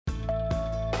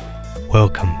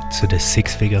Welcome to the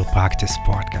Six Figure Practice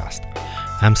Podcast.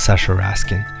 I'm Sasha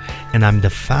Raskin, and I'm the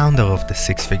founder of the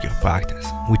Six Figure Practice,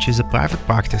 which is a private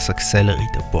practice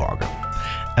accelerator program,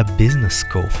 a business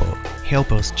school for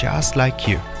helpers just like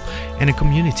you, and a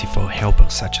community for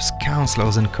helpers such as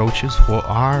counselors and coaches who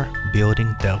are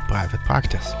building their private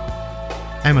practice.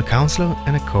 I'm a counselor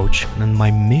and a coach, and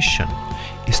my mission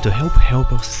is to help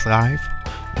helpers thrive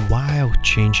while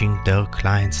changing their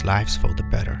clients' lives for the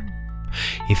better.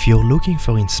 If you're looking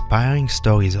for inspiring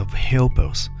stories of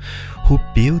helpers who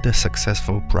build a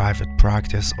successful private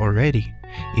practice already,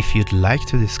 if you'd like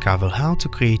to discover how to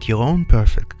create your own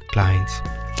perfect clients,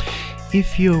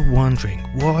 if you're wondering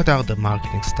what are the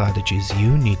marketing strategies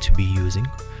you need to be using,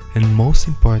 and most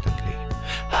importantly,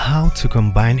 how to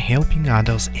combine helping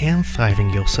others and thriving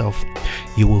yourself,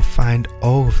 you will find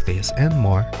all of this and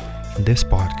more in this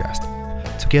podcast,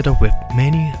 together with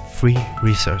many free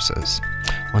resources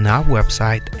on our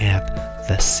website at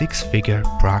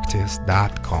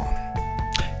thesixfigurepractice.com.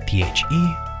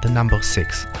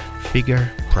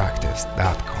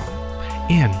 figurepractice.com.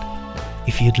 And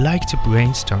if you'd like to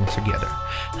brainstorm together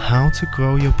how to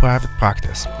grow your private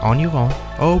practice on your own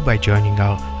or by joining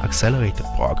our accelerator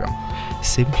program,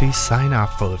 simply sign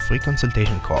up for a free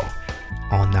consultation call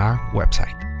on our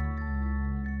website.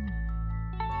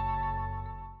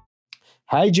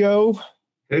 Hi, Joe.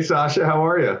 Hey, Sasha, how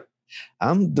are you?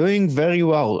 I'm doing very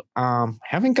well.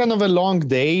 Having kind of a long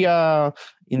day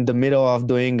in the middle of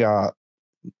doing a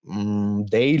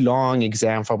day-long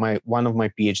exam for one of my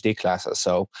PhD classes.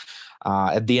 So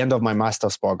at the end of my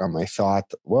master's program, I thought,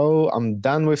 well, I'm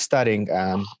done with studying,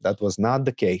 and that was not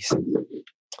the case.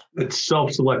 It's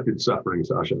self-selected suffering,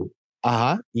 Sasha.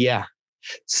 Yeah.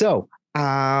 So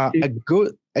a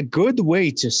good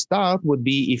way to start would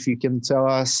be if you can tell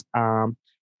us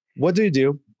what do you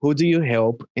do, who do you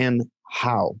help, and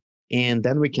how? And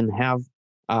then we can have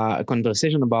a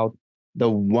conversation about the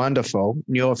wonderful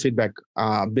neurofeedback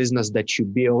business that you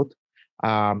built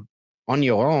on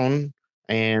your own,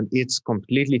 and it's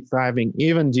completely thriving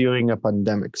even during a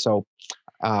pandemic. So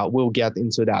we'll get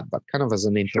into that, but kind of as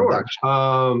an introduction.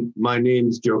 Sure. My name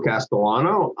is Joe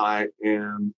Castellano. I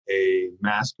am a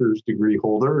master's degree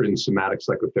holder in somatic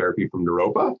psychotherapy from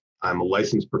Neurofeedback. I'm a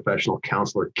licensed professional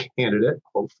counselor candidate.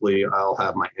 Hopefully, I'll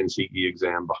have my NCE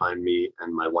exam behind me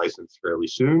and my license fairly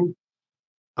soon.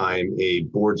 I'm a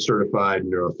board certified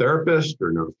neurotherapist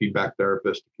or neurofeedback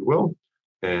therapist, if you will,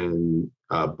 and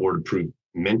a board approved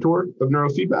mentor of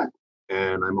neurofeedback.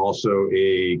 And I'm also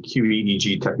a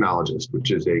QEEG technologist,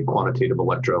 which is a quantitative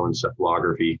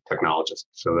electroencephalography technologist.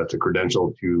 So that's a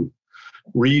credential to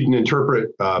read and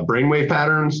interpret brainwave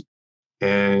patterns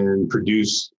and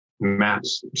produce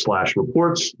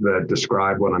maps/reports that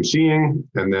describe what I'm seeing.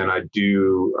 And then I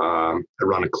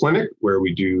run a clinic where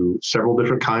we do several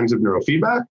different kinds of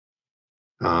neurofeedback.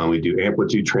 We do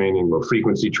amplitude training, low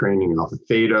frequency training, alpha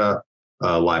theta,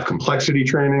 live complexity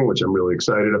training, which I'm really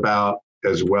excited about.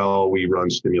 As well, we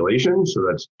run stimulation. So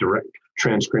that's direct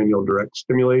transcranial direct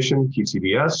stimulation,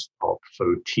 TCDS,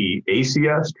 also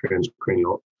TACS,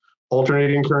 transcranial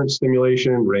alternating current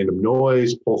stimulation, random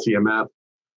noise, pulse EMF,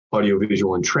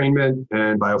 audiovisual entrainment,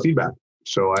 and biofeedback.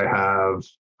 So I have,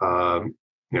 I've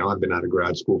been out of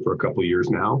grad school for a couple of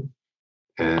years now.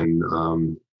 And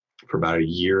for about a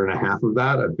year and a half of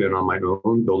that, I've been on my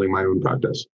own, building my own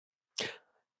practice.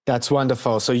 That's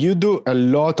wonderful. So you do a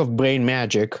lot of brain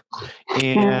magic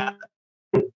and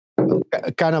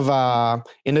kind of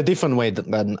in a different way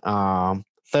than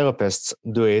therapists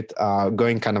do it,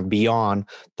 going kind of beyond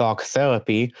talk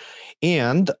therapy.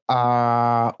 And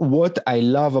what I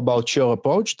love about your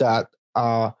approach that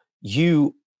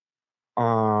you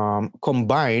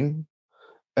combine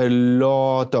a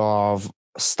lot of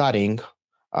studying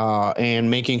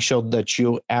and making sure that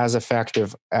you're as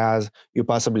effective as you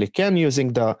possibly can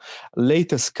using the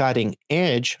latest cutting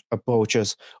edge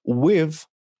approaches with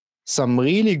some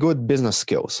really good business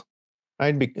skills.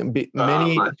 Right? I'm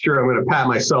not sure I'm going to pat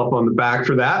myself on the back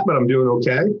for that, but I'm doing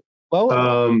okay.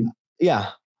 Well,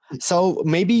 yeah. So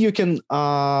maybe you can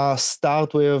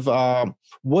start with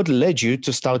what led you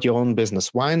to start your own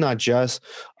business. Why not just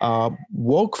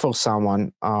work for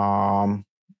someone?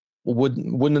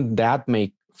 Wouldn't that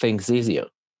make things easier?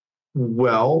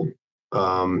 Well,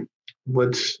 so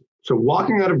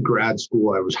walking out of grad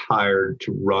school, I was hired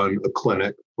to run a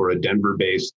clinic for a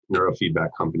Denver-based neurofeedback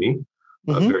company.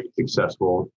 A very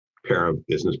successful pair of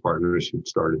business partners who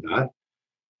started that.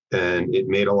 And it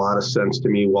made a lot of sense to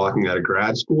me walking out of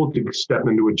grad school to step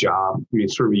into a job. I mean,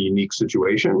 it's sort of a unique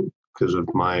situation because of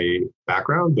my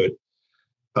background, but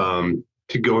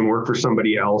to go and work for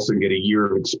somebody else and get a year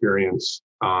of experience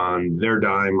on their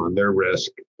dime, on their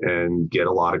risk, and get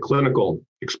a lot of clinical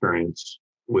experience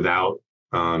without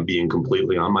being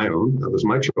completely on my own. That was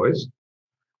my choice.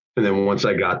 And then once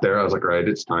I got there, I was like, all right,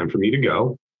 it's time for me to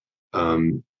go.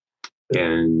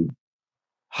 And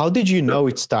how did you know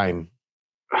it's time?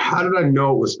 How did I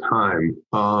know it was time?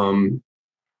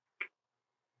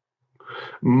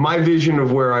 My vision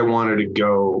of where I wanted to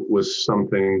go was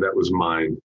something that was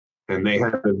mine. And they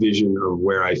had a vision of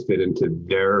where I fit into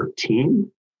their team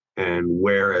and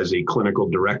where, as a clinical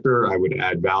director, I would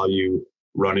add value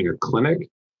running a clinic.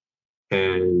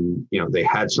 And, they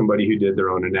had somebody who did their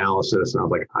own analysis. And I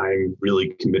was like, I'm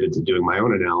really committed to doing my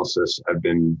own analysis. I've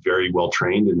been very well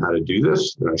trained in how to do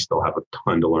this, and I still have a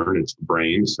ton to learn. It's the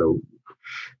brain. So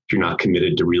if you're not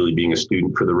committed to really being a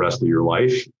student for the rest of your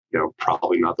life,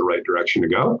 probably not the right direction to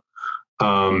go.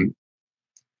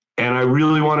 And I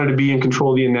really wanted to be in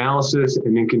control of the analysis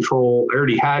and in control. I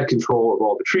already had control of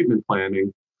all the treatment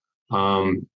planning.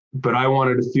 But I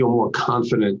wanted to feel more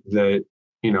confident that,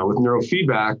 with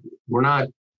neurofeedback,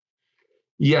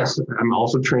 yes, I'm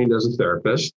also trained as a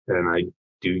therapist, and I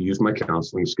do use my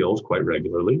counseling skills quite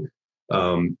regularly.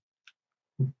 But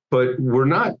we're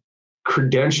not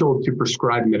credentialed to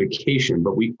prescribe medication,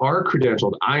 but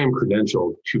I am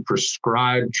credentialed to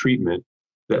prescribe treatment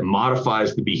that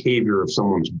modifies the behavior of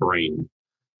someone's brain,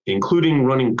 including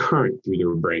running current through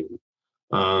their brain.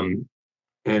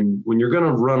 And when you're going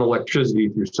to run electricity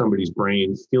through somebody's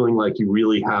brain, feeling like you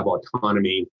really have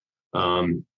autonomy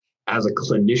as a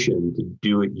clinician to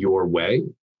do it your way,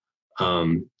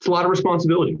 it's a lot of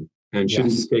responsibility and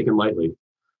shouldn't be taken lightly.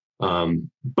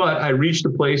 But I reached a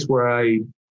place where I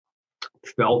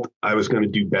felt I was going to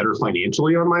do better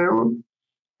financially on my own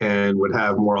and would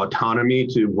have more autonomy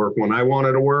to work when I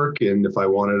wanted to work. And if I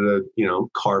wanted to,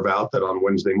 carve out that on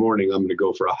Wednesday morning, I'm going to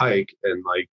go for a hike, and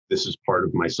this is part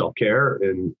of my self-care.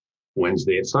 And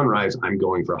Wednesday at sunrise, I'm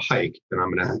going for a hike, and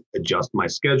I'm going to adjust my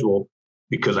schedule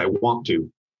because I want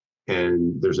to.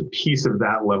 And there's a piece of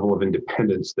that level of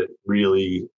independence that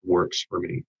really works for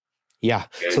me. Yeah.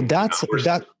 And, so that's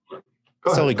that.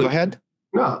 Go ahead.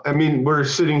 No, I mean, we're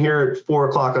sitting here at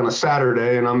 4:00 on a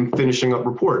Saturday, and I'm finishing up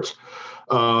reports.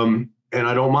 And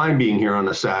I don't mind being here on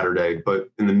a Saturday, but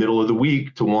in the middle of the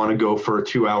week to want to go for a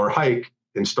 2-hour hike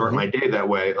and start my day that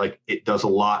way, it does a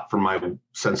lot for my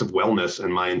sense of wellness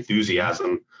and my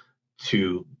enthusiasm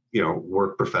to,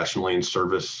 work professionally in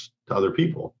service to other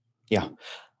people. Yeah,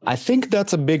 I think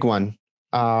that's a big one.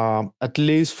 At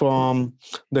least from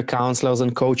the counselors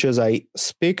and coaches I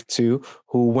speak to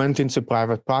who went into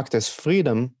private practice,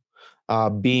 freedom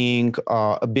being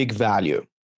a big value.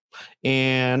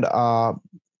 And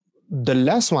the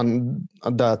last one,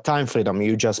 the time freedom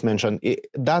you just mentioned,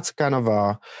 that's kind of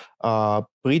a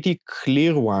pretty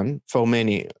clear one for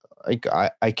many.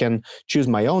 I can choose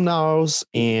my own hours,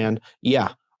 and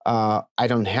I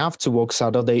don't have to work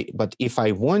Saturday, but if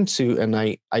I want to, and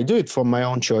I do it for my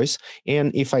own choice,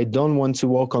 and if I don't want to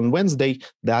work on Wednesday,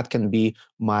 that can be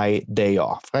my day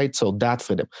off, right? So that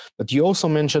freedom. But you also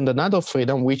mentioned another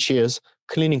freedom, which is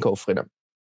clinical freedom.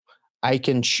 I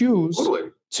can choose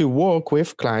to work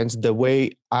with clients the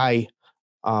way I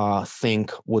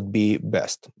think would be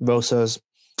best versus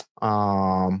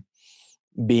being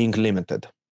limited.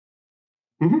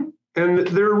 Mm-hmm. And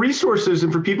there are resources,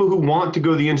 and for people who want to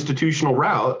go the institutional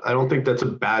route, I don't think that's a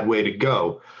bad way to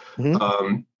go.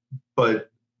 Mm-hmm. But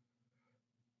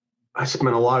I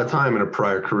spent a lot of time in a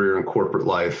prior career in corporate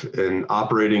life and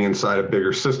operating inside a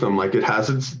bigger system.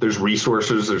 There's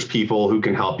resources, there's people who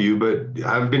can help you, but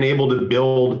I've been able to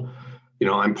build,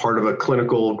 I'm part of a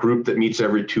clinical group that meets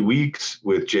every 2 weeks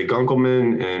with Jay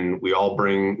Gunkelman, and we all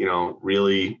bring,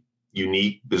 really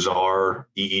unique, bizarre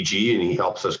EEG, and he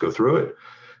helps us go through it.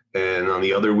 And on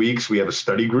the other weeks, we have a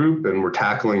study group, and we're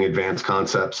tackling advanced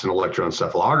concepts in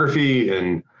electroencephalography.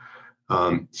 And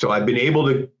so I've been able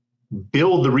to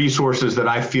build the resources that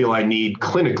I feel I need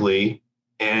clinically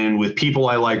and with people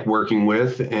I like working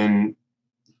with. And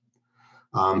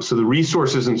so the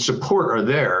resources and support are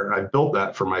there. I built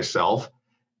that for myself.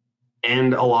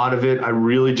 And a lot of it, I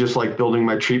really just like building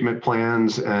my treatment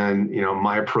plans. And,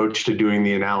 my approach to doing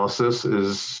the analysis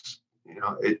is,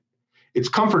 it's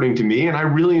comforting to me, and I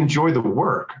really enjoy the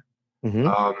work.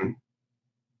 Mm-hmm.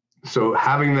 So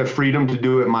having the freedom to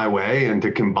do it my way and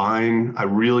to combine, I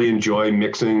really enjoy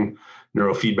mixing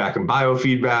neurofeedback and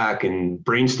biofeedback and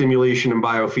brain stimulation and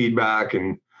biofeedback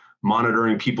and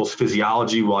monitoring people's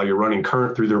physiology while you're running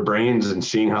current through their brains and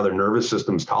seeing how their nervous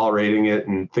system's tolerating it,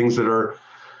 and things that are,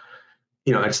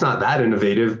 it's not that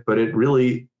innovative, but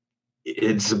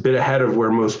it's a bit ahead of where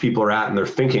most people are at, and they're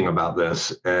thinking about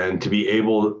this. And to be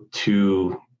able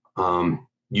to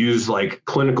use like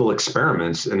clinical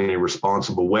experiments in a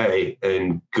responsible way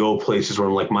and go places where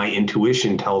like my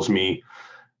intuition tells me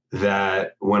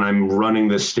that when I'm running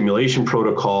this stimulation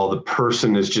protocol, the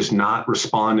person is just not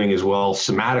responding as well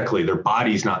somatically. Their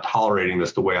body's not tolerating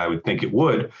this the way I would think it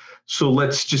would. So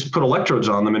let's just put electrodes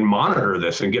on them and monitor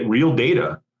this and get real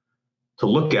data to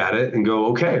look at it and go,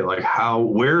 okay, like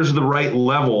where's the right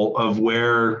level of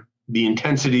where the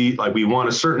intensity, like we want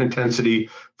a certain intensity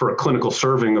for a clinical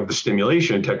serving of the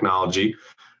stimulation technology,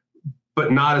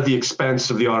 but not at the expense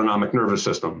of the autonomic nervous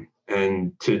system.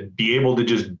 And to be able to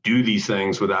just do these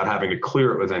things without having to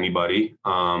clear it with anybody.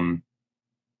 Let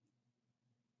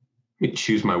me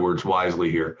choose my words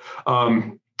wisely here. I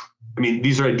mean,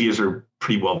 these ideas are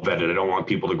pretty well vetted. I don't want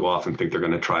people to go off and think they're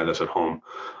going to try this at home.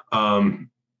 I've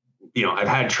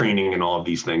had training in all of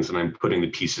these things, and I'm putting the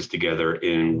pieces together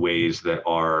in ways that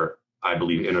are, I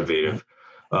believe, innovative.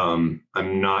 I'm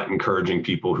not encouraging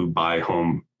people who buy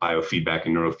home biofeedback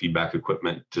and neurofeedback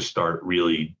equipment to start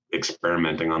really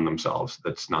experimenting on themselves.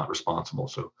 That's not responsible.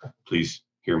 So please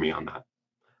hear me on that.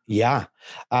 Yeah.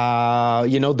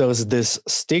 There's this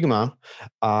stigma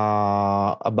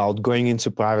about going into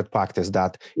private practice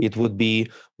that it would be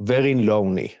very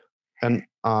lonely and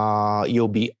you'll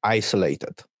be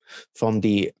isolated from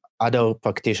the other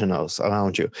practitioners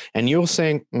around you. And you're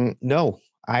saying, no,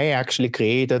 I actually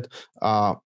created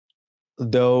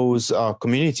those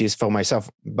communities for myself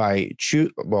by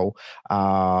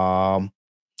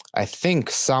I think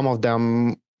some of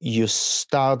them you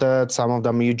started, some of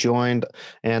them you joined,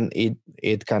 and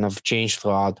it kind of changed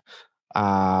throughout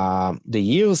the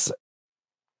years.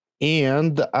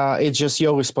 And it's just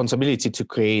your responsibility to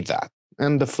create that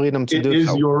and the freedom to do so. It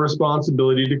is your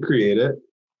responsibility to create it.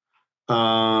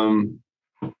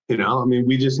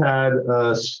 We just had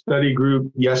a study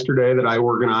group yesterday that I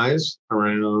organized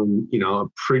around, a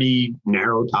pretty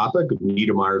narrow topic of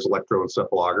Niedermeyer's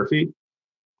electroencephalography.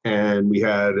 And we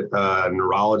had a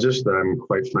neurologist that I'm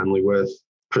quite friendly with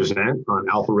present on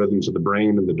alpha rhythms of the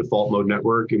brain and the default mode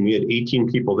network. And we had 18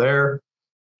 people there.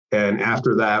 And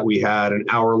after that, we had an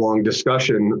hour-long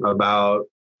discussion about,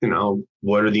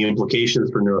 what are the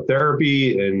implications for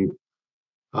neurotherapy? And,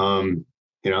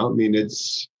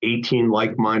 it's 18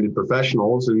 like-minded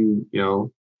professionals, and,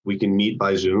 we can meet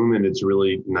by Zoom, and it's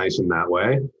really nice in that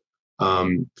way.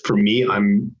 For me,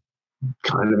 I'm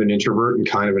kind of an introvert and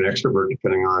kind of an extrovert,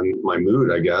 depending on my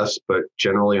mood, I guess. But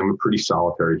generally, I'm a pretty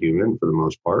solitary human for the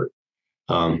most part.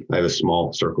 I have a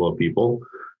small circle of people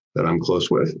that I'm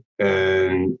close with,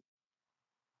 and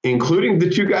including the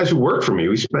two guys who work for me.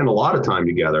 We spend a lot of time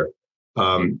together.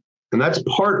 And that's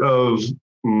part of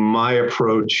my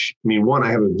approach. I mean, one,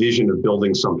 I have a vision of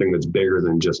building something that's bigger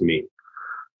than just me.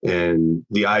 And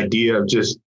the idea of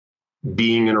just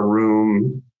being in a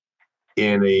room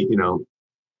in a,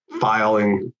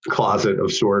 filing closet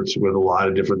of sorts with a lot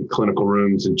of different clinical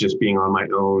rooms and just being on my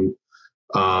own,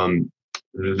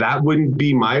 that wouldn't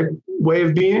be my way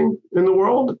of being in the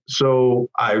world. So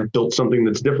I've built something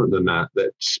that's different than that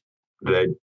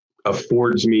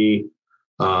affords me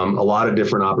a lot of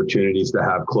different opportunities to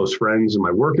have close friends in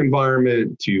my work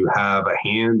environment, to have a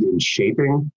hand in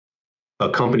shaping a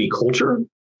company culture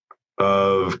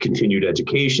of continued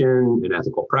education and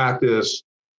ethical practice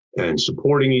and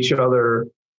supporting each other.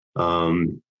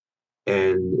 And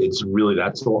it's really,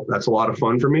 that's a lot of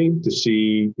fun for me to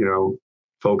see,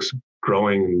 folks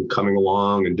growing and coming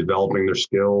along and developing their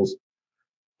skills.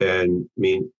 And I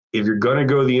mean, if you're going to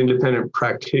go the independent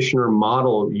practitioner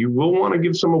model, you will want to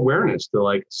give some awareness to,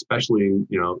 like, especially in,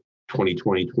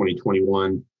 2020,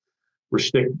 2021,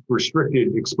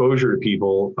 restricted exposure to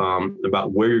people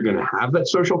about where you're going to have that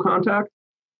social contact,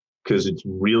 because it's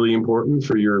really important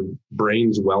for your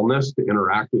brain's wellness to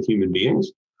interact with human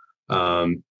beings.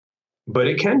 But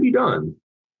it can be done.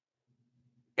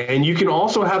 And you can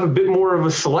also have a bit more of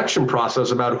a selection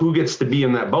process about who gets to be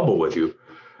in that bubble with you.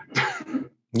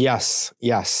 Yes.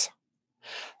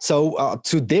 So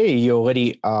today you're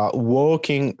already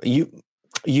working,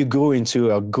 you grew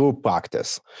into a group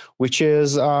practice, which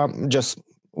is just,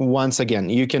 once again,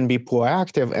 you can be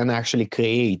proactive and actually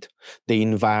create the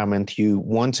environment you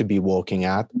want to be working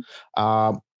at.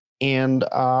 And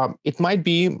it might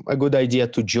be a good idea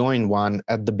to join one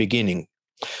at the beginning.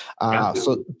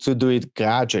 So to do it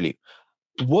gradually.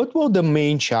 What were the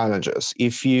main challenges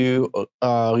if you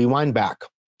rewind back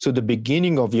to the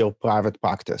beginning of your private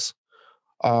practice?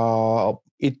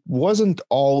 It wasn't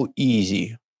all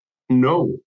easy.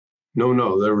 No.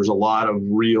 There was a lot of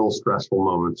real stressful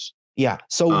moments. Yeah.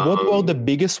 So what were the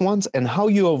biggest ones and how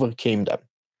you overcame them?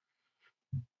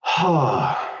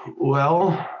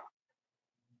 Well,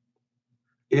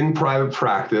 in private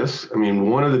practice, I mean,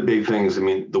 one of the big things, I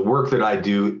mean, the work that I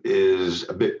do is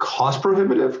a bit cost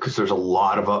prohibitive because there's a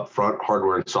lot of upfront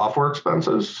hardware and software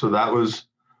expenses. So that was,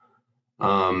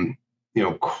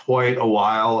 quite a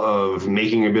while of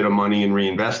making a bit of money and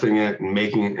reinvesting it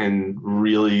and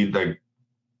really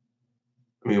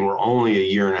we're only a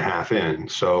year and a half in.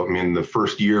 So, I mean, the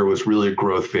first year was really a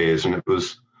growth phase and it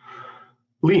was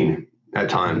lean at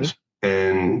times.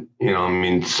 And,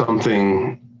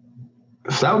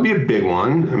 so that would be a big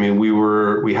one. I mean,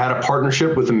 we had a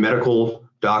partnership with a medical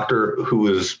doctor who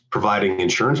was providing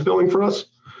insurance billing for us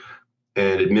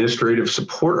and administrative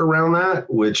support around that,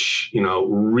 which,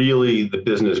 really the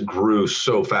business grew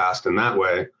so fast in that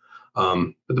way.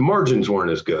 But the margins weren't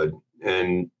as good.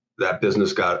 And that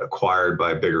business got acquired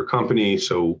by a bigger company.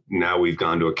 So now we've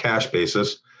gone to a cash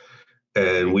basis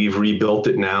and we've rebuilt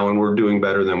it now and we're doing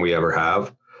better than we ever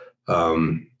have.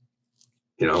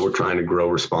 We're trying to grow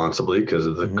responsibly because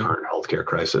of the current healthcare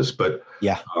crisis. But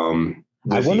yeah,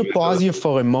 I want to pause you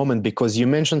for a moment because you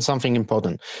mentioned something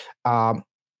important.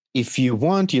 If you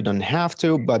want, you don't have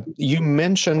to, but you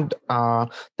mentioned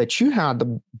that you had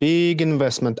a big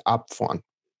investment upfront.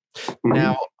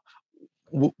 Now,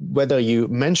 whether you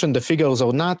mentioned the figures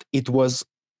or not, it was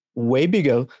way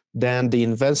bigger than the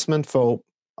investment for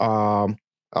quote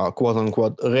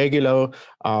unquote regular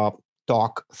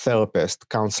talk therapist,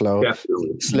 counselor.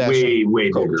 Definitely. Way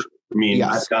coach. Bigger. I mean,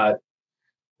 yes. I've got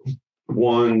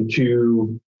 1,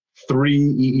 2, 3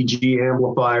 EEG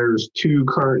amplifiers, 2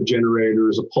 current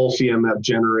generators, a pulse EMF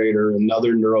generator,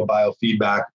 another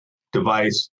neurofeedback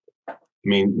device. I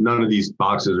mean, none of these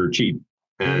boxes are cheap.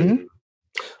 And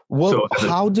well, so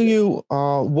how do you,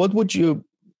 what would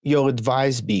your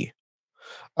advice be?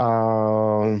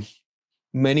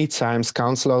 Many times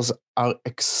counselors are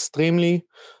extremely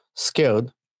scared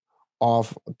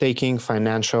of taking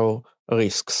financial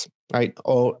risks, right?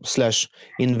 Or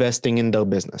 / investing in their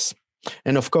business.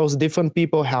 And of course, different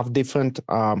people have different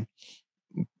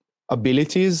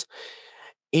abilities.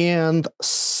 And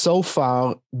so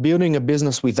far, building a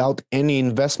business without any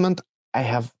investment, I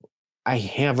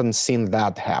haven't seen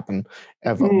that happen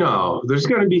ever. No, there's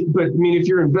going to be, but I mean, if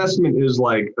your investment is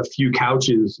like a few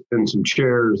couches and some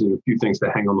chairs and a few things to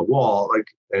hang on the wall,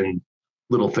 and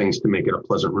little things to make it a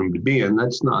pleasant room to be in,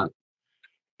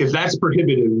 if that's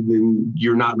prohibitive, then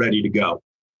you're not ready to go.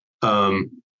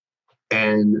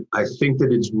 And I think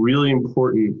that it's really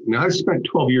important. Now, I've spent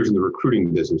 12 years in the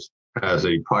recruiting business as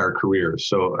a prior career,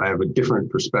 so I have a different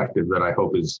perspective that I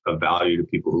hope is of value to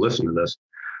people who listen to this.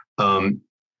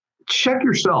 Check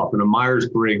yourself in a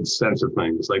Myers-Briggs sense of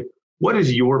things. Like, what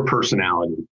is your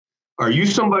personality? Are you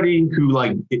somebody who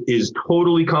is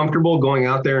totally comfortable going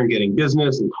out there and getting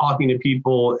business and talking to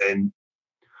people and,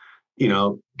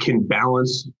 can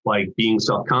balance being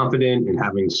self-confident and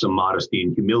having some modesty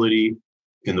and humility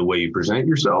in the way you present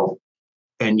yourself,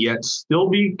 and yet still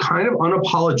be kind of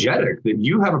unapologetic that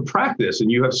you have a practice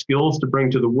and you have skills to bring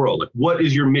to the world? Like, what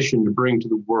is your mission to bring to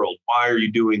the world? Why are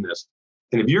you doing this?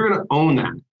 And if you're going to own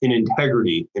that in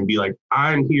integrity and be like,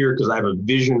 I'm here because I have a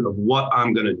vision of what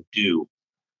I'm going to do,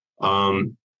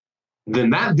 then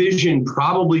that vision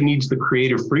probably needs the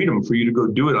creative freedom for you to go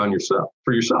do it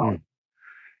for yourself.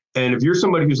 And if you're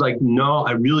somebody who's like, no,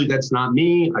 that's not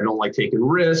me. I don't like taking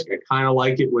risk. I kind of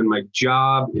like it when my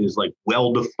job is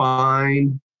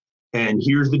well-defined and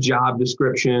here's the job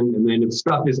description. And then if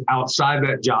stuff is outside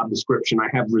that job description, I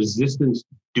have resistance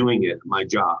doing it, my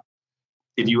job.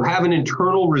 If you have an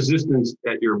internal resistance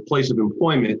at your place of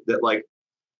employment that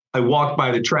I walked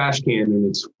by the trash can and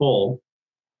it's full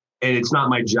and it's not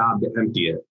my job to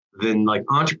empty it, then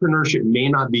entrepreneurship may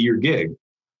not be your gig,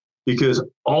 because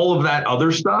all of that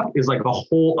other stuff is a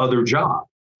whole other job.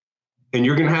 And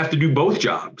you're going to have to do both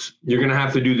jobs. You're going to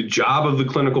have to do the job of the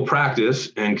clinical practice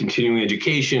and continuing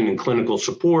education and clinical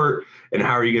support. And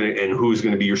how are you going to, and who's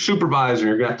going to be your supervisor?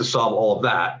 You're going to have to solve all of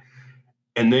that.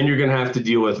 And then you're going to have to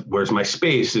deal with, where's my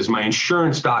space? Is my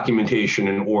insurance documentation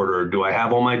in order? Do I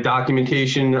have all my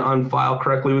documentation on file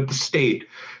correctly with the state?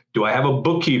 Do I have a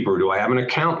bookkeeper? Do I have an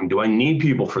accountant? Do I need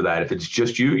people for that? If it's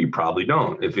just you, you probably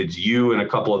don't. If it's you and a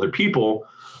couple other people,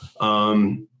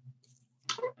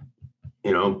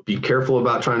 be careful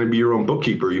about trying to be your own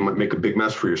bookkeeper. You might make a big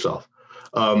mess for yourself.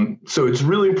 So it's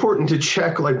really important to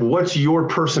check what's your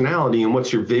personality and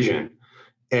what's your vision.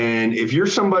 And if you're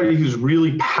somebody who's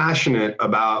really passionate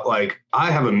about I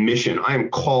have a mission, I am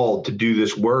called to do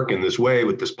this work in this way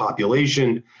with this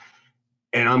population,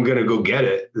 and I'm going to go get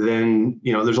it, then,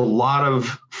 there's a lot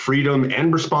of freedom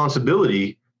and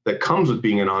responsibility that comes with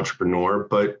being an entrepreneur,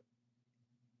 but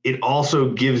it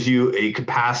also gives you a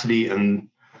capacity and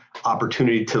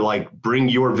opportunity to bring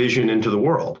your vision into the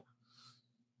world.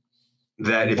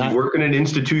 that if you work in an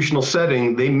institutional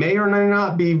setting, they may or may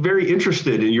not be very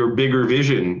interested in your bigger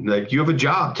vision. Like, you have a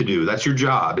job to do. That's your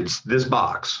job. It's this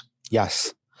box.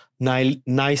 Yes.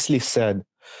 Nicely said.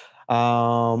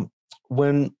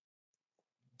 When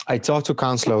I talk to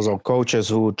counselors or coaches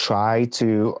who try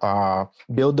to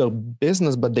build their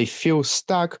business, but they feel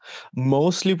stuck,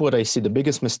 mostly what I see, the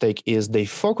biggest mistake is they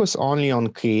focus only on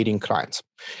creating clients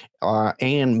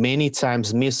and many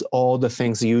times miss all the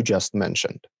things you just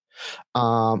mentioned.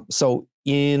 So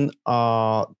in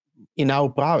our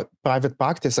private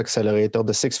practice accelerator,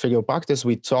 the six-figure practice,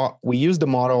 we use the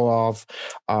model of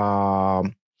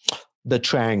the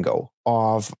triangle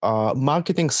of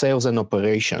marketing, sales, and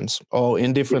operations, or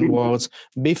in different words,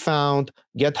 be found,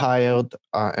 get hired,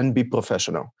 and be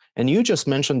professional. And you just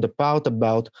mentioned the part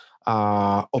about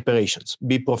operations,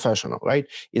 be professional, right?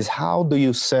 Is how do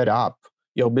you set up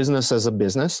your business as a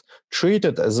business, treat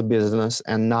it as a business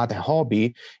and not a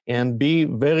hobby, and be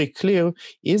very clear,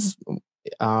 is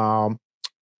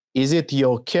it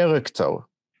your character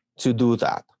to do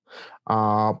that?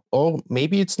 Or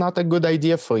maybe it's not a good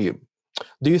idea for you.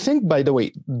 Do you think, by the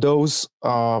way, those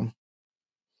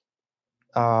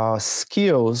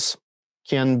skills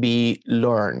can be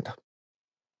learned?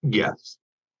 Yes.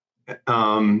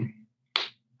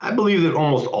 I believe that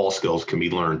almost all skills can be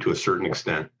learned to a certain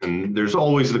extent. And there's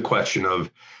always the question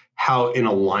of how in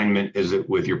alignment is it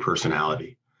with your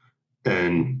personality?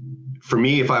 And for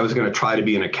me, if I was going to try to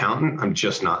be an accountant, I'm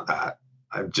just not that.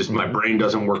 My brain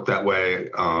doesn't work that way.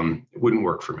 It wouldn't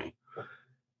work for me.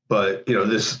 But,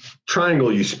 this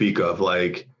triangle you speak of,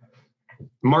 like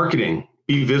marketing,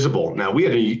 be visible. Now, we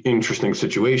had an interesting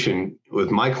situation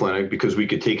with my clinic because we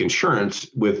could take insurance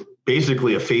with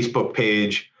basically a Facebook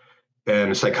page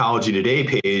and a Psychology Today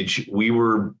page. We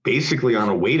were basically on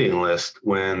a waiting list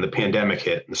when the pandemic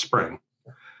hit in the spring,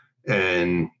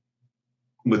 and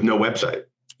with no website.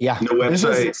 Yeah, no website. This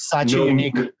is such a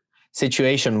unique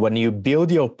situation when you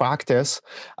build your practice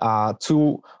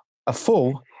to a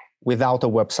full without a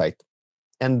website.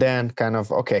 And then kind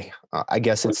of, okay, I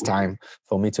guess it's time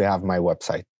for me to have my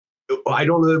website. I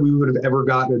don't know that we would have ever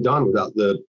gotten it done without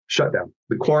the shutdown.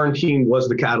 The quarantine was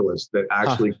the catalyst that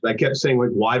actually, I kept saying, like,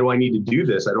 why do I need to do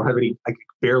this? I could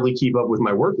barely keep up with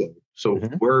my workload. So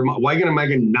why am I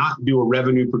going to not do a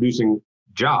revenue producing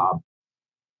job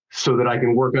so that I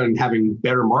can work on having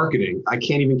better marketing? I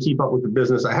can't even keep up with the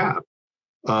business I have.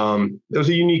 It was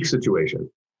a unique situation.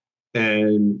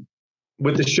 And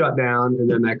with the shutdown and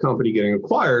then that company getting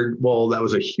acquired, well, that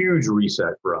was a huge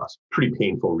reset for us. Pretty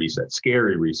painful reset,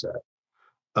 scary reset.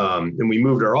 And we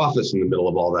moved our office in the middle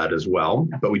of all that as well.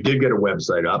 But we did get a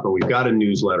website up, and we've got a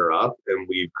newsletter up, and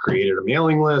we've created a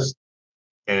mailing list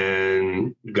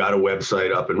and got a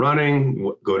website up and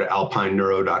running. Go to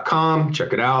alpineneuro.com,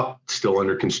 check it out. It's still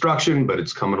under construction, but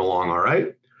it's coming along all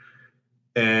right.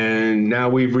 And now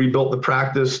we've rebuilt the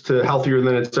practice to healthier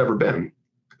than it's ever been.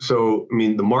 So,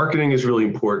 the marketing is really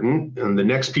important. And the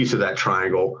next piece of that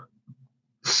triangle,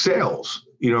 sales,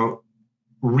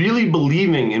 really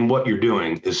believing in what you're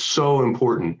doing is so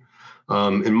important.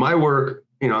 In my work,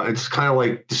 it's kind of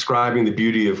like describing the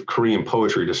beauty of Korean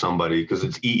poetry to somebody, because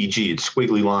it's EEG, it's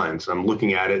squiggly lines. I'm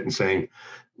looking at it and saying,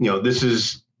 this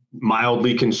is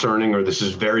mildly concerning, or this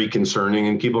is very concerning.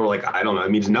 And people are like, I don't know,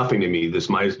 it means nothing to me.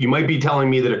 You might be telling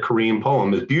me that a Korean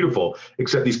poem is beautiful,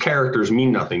 except these characters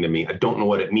mean nothing to me. I don't know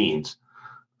what it means.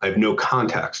 I have no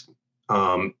context.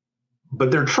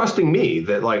 But they're trusting me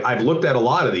that, like, I've looked at a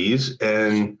lot of these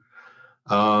and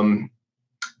I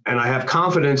have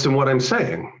confidence in what I'm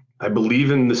saying. I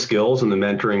believe in the skills and the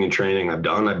mentoring and training I've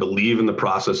done. I believe in the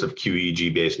process of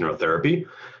QEEG-based neurotherapy,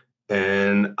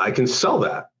 and I can sell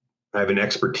that. I have an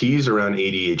expertise around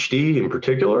ADHD in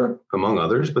particular, among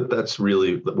others, but that's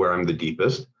really where I'm the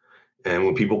deepest. And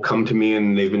when people come to me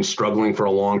and they've been struggling for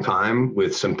a long time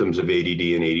with symptoms of ADD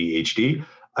and ADHD,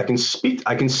 I can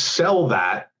sell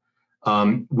that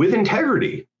with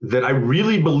integrity, that I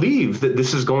really believe that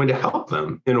this is going to help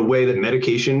them in a way that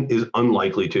medication is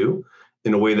unlikely to,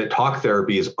 in a way that talk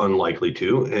therapy is unlikely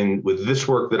to. And with this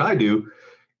work that I do,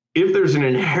 if there's an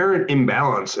inherent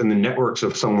imbalance in the networks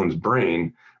of someone's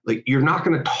brain, like, you're not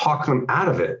going to talk them out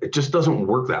of it. It just doesn't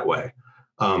work that way.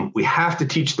 We have to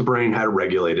teach the brain how to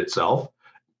regulate itself,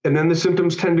 and then the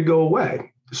symptoms tend to go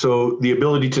away. So the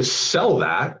ability to sell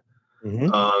that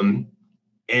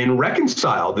and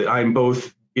reconcile that I'm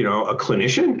both, a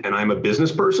clinician and I'm a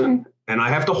business person, and I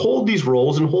have to hold these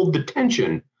roles and hold the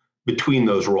tension between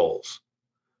those roles.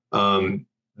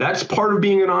 That's part of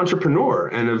being an entrepreneur,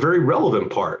 and a very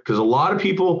relevant part, because a lot of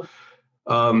people,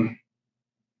 I'm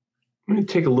going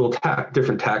to take a little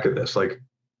different tack of this. Like,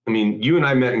 you and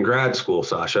I met in grad school,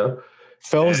 Sasha.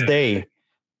 First day.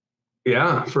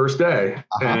 Yeah, first day.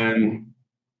 Uh-huh. And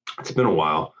it's been a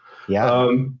while.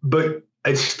 Yeah. But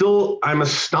I'm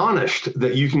astonished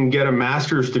that you can get a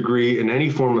master's degree in any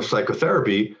form of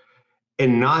psychotherapy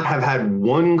and not have had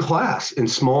one class in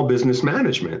small business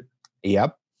management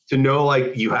Yep. to know,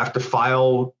 like, you have to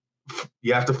form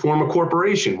a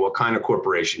corporation. What kind of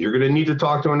corporation? You're going to need to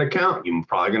talk to an accountant. You're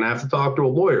probably going to have to talk to a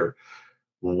lawyer.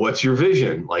 What's your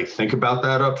vision? Like, think about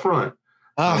that up front.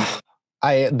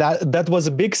 That was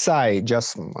a big sigh,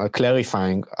 just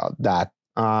clarifying that.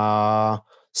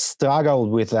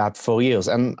 Struggled with that for years,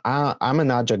 and I'm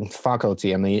an adjunct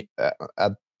faculty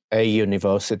at a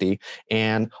university,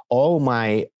 and all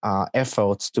my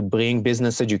efforts to bring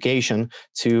business education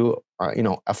to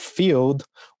a field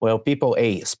where people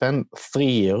spend 3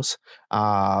 years,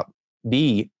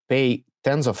 pay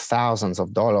tens of thousands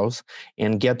of dollars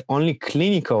and get only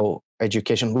clinical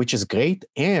education, which is great,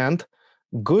 and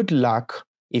good luck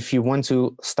if you want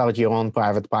to start your own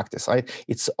private practice, right?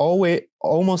 It's always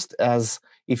almost as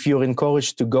if you're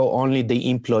encouraged to go only the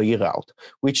employee route,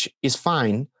 which is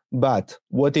fine. But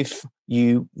what if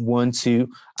you want to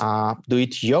do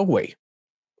it your way?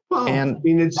 Well, And I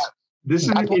mean, this is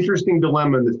an interesting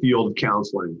dilemma in the field of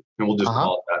counseling, and we'll just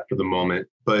call it that for the moment.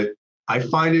 But I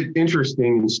find it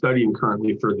interesting in studying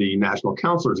currently for the National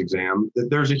Counselor's Exam that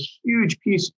there's a huge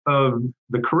piece of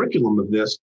the curriculum of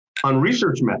this on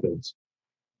research methods.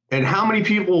 And how many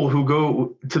people who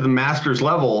go to the master's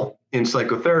level in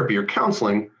psychotherapy or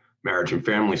counseling, marriage and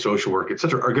family, social work, et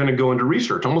cetera, are going to go into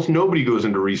research? Almost nobody goes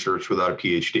into research without a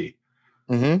PhD.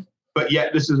 Mm-hmm. But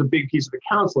yet this is a big piece of the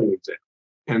counseling exam.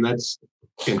 And that's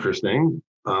interesting.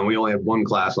 We only have one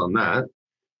class on that.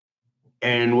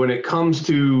 And when it comes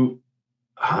to,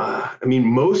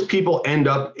 most people end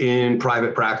up in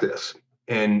private practice.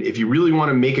 And if you really want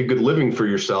to make a good living for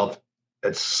yourself,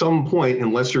 at some point,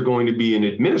 unless you're going to be an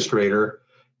administrator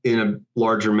in a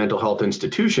larger mental health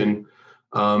institution,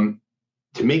 to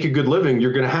make a good living,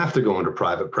 you're going to have to go into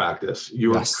private practice.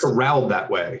 You're corralled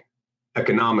that way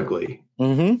economically.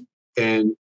 Mm-hmm.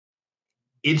 And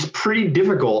it's pretty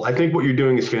difficult. I think what you're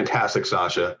doing is fantastic,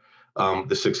 Sasha,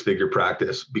 the six-figure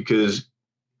practice, because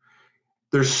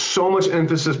there's so much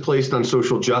emphasis placed on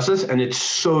social justice, and it's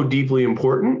so deeply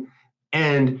important.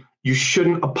 And you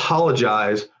shouldn't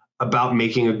apologize about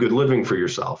making a good living for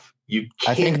yourself. You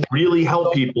can't really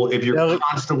help people if you're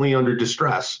constantly under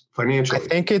distress financially. I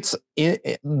think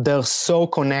they're so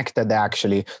connected,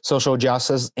 actually, social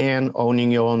justice and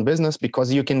owning your own business,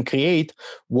 because you can create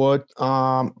what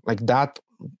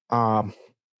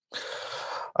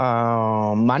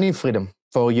money freedom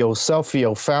for yourself,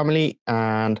 your family,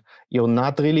 and you're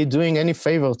not really doing any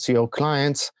favor to your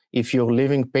clients if you're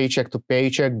living paycheck to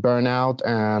paycheck, burnout,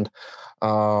 and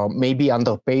maybe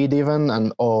underpaid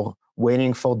even, or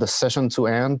waiting for the session to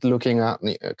end, looking at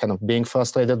kind of being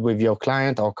frustrated with your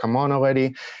client, or come on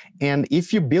already. And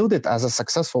if you build it as a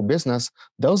successful business,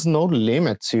 there's no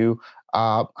limit to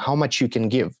how much you can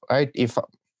give, right? If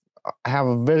I have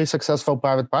a very successful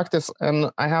private practice and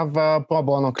I have pro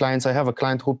bono clients, I have a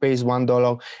client who pays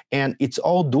 $1, and it's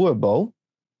all doable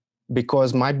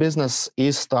because my business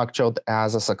is structured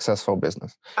as a successful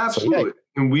business. Absolutely. So,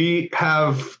 and we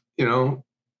have,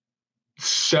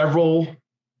 several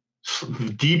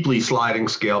deeply sliding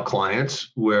scale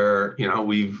clients where,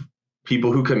 we've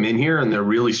people who come in here and they're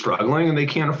really struggling and they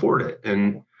can't afford it.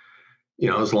 And,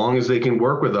 as long as they can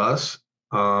work with us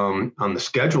on the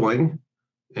scheduling,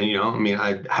 and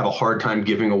I have a hard time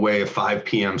giving away a 5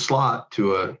 p.m. slot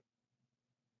to a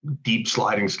deep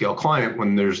sliding scale client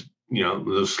when there's,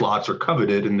 those slots are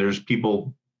coveted and there's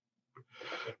people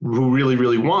who really,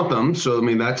 really want them. So,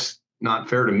 that's not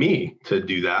fair to me to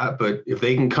do that. But if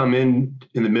they can come in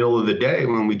the middle of the day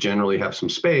when we generally have some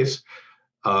space,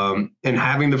 and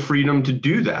having the freedom to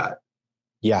do that.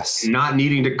 Yes. Not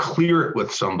needing to clear it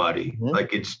with somebody. Mm-hmm.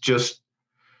 Like, it's just,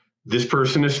 this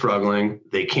person is struggling.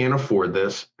 They can't afford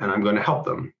this, and I'm going to help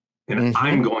them. And mm-hmm.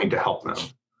 I'm going to help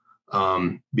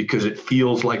them because it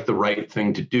feels like the right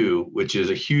thing to do, which is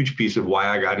a huge piece of why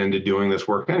I got into doing this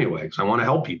work anyway, because I want to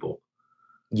help people.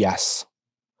 Yes.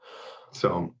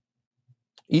 So.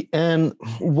 And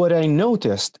what I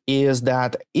noticed is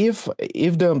that if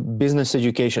the business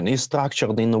education is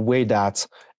structured in a way that's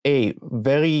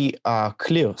very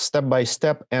clear, step by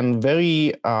step, and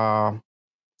very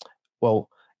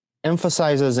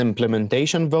emphasizes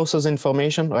implementation versus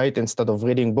information, right? Instead of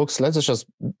reading books, let's just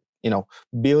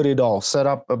build it all, set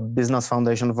up a business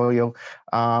foundation for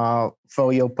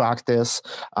your practice.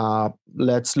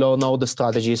 Let's learn all the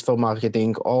strategies for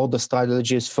marketing, all the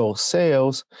strategies for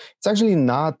sales. It's actually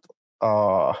not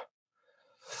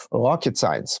rocket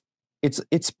science.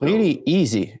 it's pretty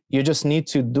easy. You just need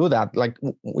to do that. Like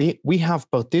we have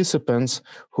participants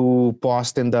who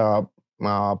post in the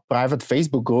private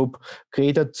Facebook group,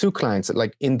 created 2 clients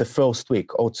like in the first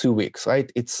week or 2 weeks,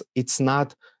 right? It's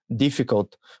not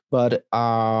difficult, but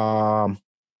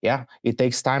yeah, it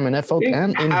takes time and effort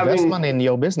and investment in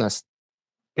your business.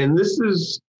 And this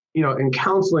is, in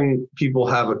counseling, people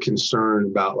have a concern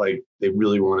about like, they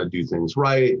really want to do things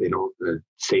right. They don't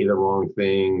say the wrong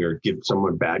thing or give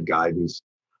someone bad guidance,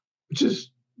 which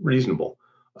is reasonable.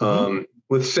 Mm-hmm.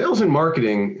 With sales and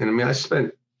marketing, and I mean, I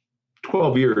spent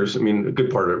 12 years, I mean, a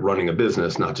good part of it running a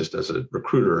business, not just as a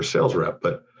recruiter or sales rep,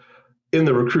 but in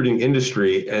the recruiting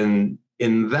industry. And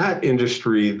in that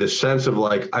industry, the sense of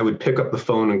like, I would pick up the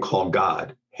phone and call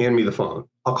God, hand me the phone.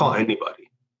 I'll call anybody.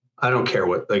 I don't care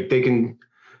what, like they can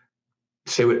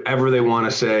say whatever they want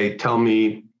to say, tell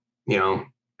me,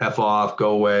 F off,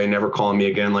 go away, never call me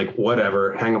again, like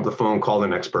whatever, hang up the phone, call the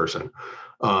next person.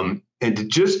 And to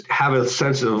just have a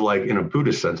sense of like, in a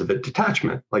Buddhist sense of it,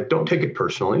 detachment, like don't take it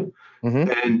personally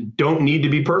and don't need to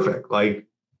be perfect. Like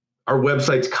our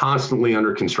website's constantly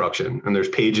under construction and there's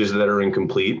pages that are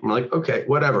incomplete. I'm like, okay,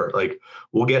 whatever, like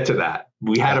we'll get to that.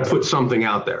 We had to put something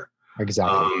out there.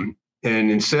 Exactly. And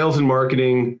in sales and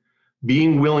marketing,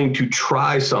 being willing to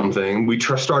try something, we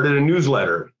started a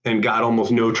newsletter and got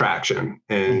almost no traction.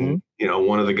 And,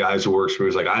 one of the guys who works for me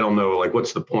was like, I don't know, like,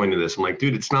 what's the point of this? I'm like,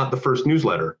 dude, it's not the first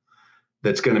newsletter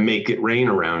that's going to make it rain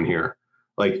around here.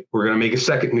 Like, we're going to make a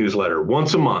second newsletter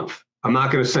once a month. I'm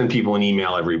not going to send people an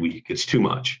email every week. It's too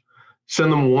much.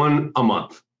 Send them one a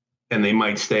month and they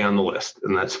might stay on the list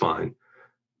and that's fine.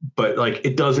 But like,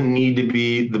 it doesn't need to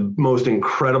be the most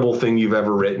incredible thing you've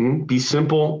ever written. Be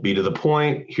simple, be to the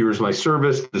point. Here's my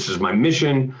service. This is my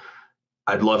mission.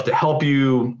 I'd love to help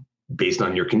you based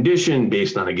on your condition,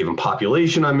 based on a given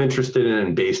population I'm interested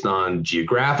in, based on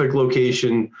geographic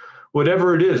location,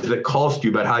 whatever it is that calls to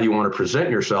you about how you want to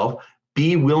present yourself.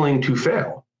 Be willing to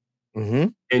fail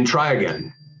and try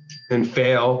again and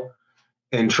fail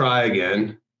and try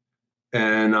again.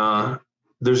 And,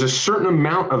 there's a certain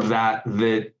amount of that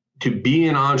to be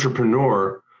an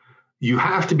entrepreneur, you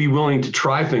have to be willing to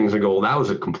try things and go, well, that was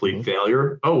a complete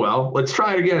failure. Oh, well, let's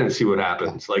try it again and see what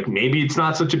happens. Like maybe it's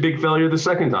not such a big failure the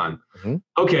second time.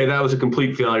 Okay, that was a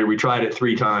complete failure. We tried it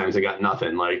 3 times and got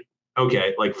nothing. Like,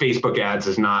 okay, like Facebook ads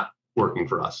is not working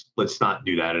for us. Let's not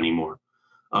do that anymore.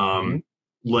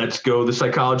 Let's go the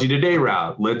Psychology Today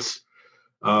route.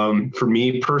 For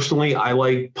me personally, I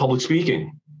like public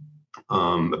speaking.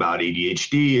 About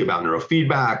ADHD, about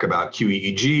neurofeedback, about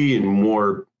QEEG, and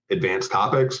more advanced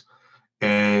topics.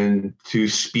 And to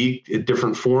speak at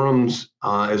different forums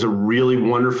is a really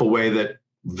wonderful way that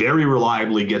very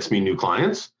reliably gets me new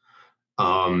clients.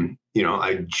 Sometimes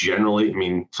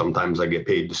I get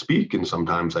paid to speak and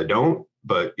sometimes I don't.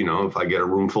 But, if I get a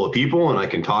room full of people and I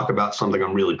can talk about something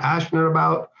I'm really passionate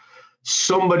about,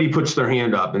 somebody puts their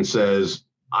hand up and says,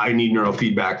 I need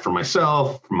neurofeedback for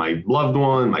myself, for my loved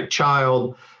one, my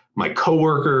child, my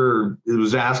coworker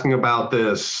was asking about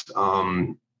this,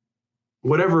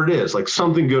 whatever it is, like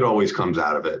something good always comes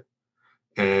out of it.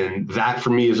 And that for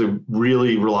me is a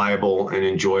really reliable and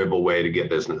enjoyable way to get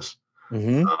business.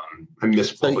 I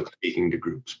miss public speaking to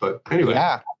groups, but anyway,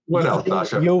 what else,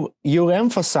 Sasha? You're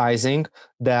emphasizing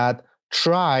that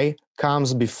try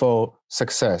comes before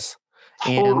success.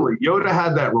 Totally. Yoda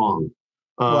had that wrong.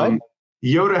 What?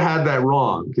 Yoda had that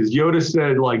wrong because Yoda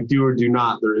said like do or do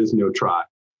not, there is no try.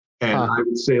 And I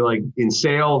would say like in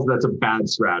sales, that's a bad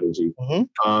strategy.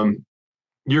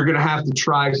 You're going to have to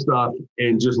try stuff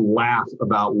and just laugh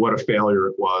about what a failure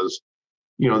it was.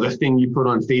 The thing you put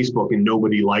on Facebook and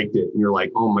nobody liked it. And you're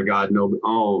like, oh my God,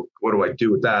 no, what do I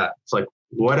do with that? It's like,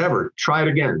 whatever, try it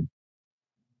again.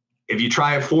 If you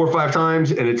try it 4 or 5 times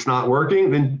and it's not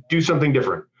working, then do something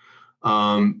different.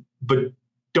 But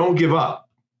don't give up.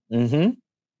 It's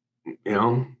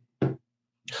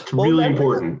really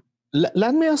important.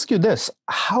 Let me ask you this.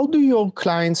 How do your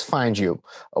clients find you?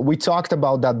 We talked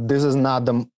about that this is not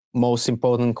the most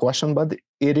important question, but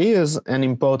it is an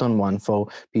important one for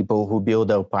people who build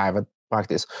their private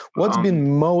practice. What's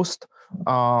been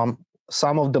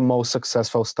some of the most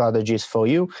successful strategies for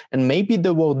you? And maybe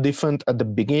they were different at the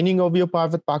beginning of your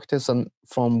private practice and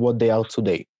from what they are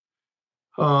today.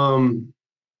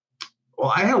 Well,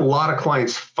 I had a lot of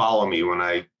clients follow me when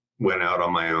I went out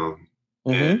on my own,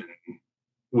 and,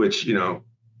 which,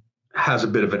 has a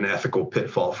bit of an ethical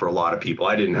pitfall for a lot of people.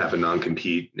 I didn't have a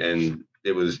non-compete and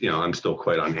it was, I'm still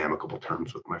quite on amicable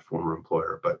terms with my former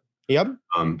employer, but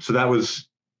so that was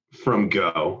from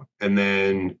go. And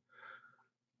then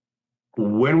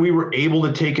when we were able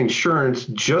to take insurance,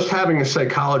 just having a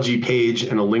psychology page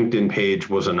and a LinkedIn page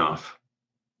was enough.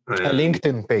 A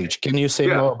LinkedIn page. Can you say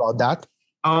more about that?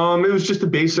 It was just a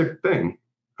basic thing.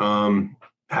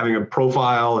 Having a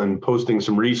profile and posting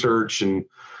some research and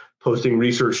posting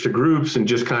research to groups and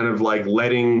just kind of like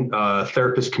letting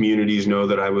therapist communities know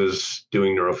that I was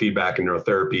doing neurofeedback and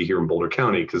neurotherapy here in Boulder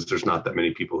County, because there's not that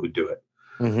many people who do it.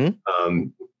 Mm-hmm.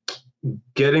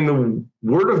 Getting the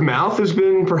word of mouth has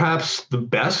been perhaps the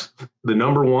best, the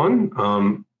number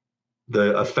one.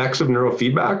 The effects of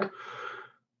neurofeedback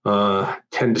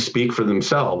tend to speak for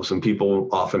themselves, and people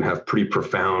often have pretty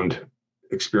profound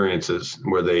experiences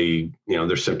where they,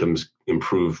 their symptoms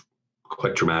improve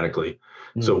quite dramatically.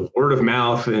 Mm-hmm. So word of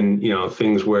mouth and,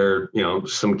 things where,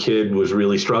 some kid was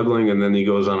really struggling and then he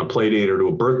goes on a play date or to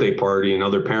a birthday party and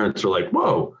other parents are like,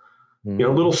 whoa, mm-hmm.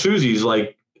 Little Susie's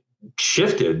like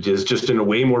shifted, is just in a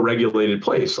way more regulated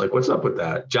place. Like, what's up with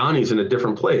that? Johnny's in a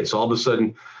different place all of a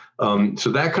sudden. So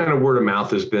that kind of word of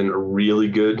mouth has been a really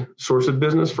good source of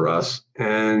business for us.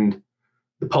 And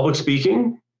the public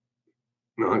speaking,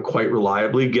 quite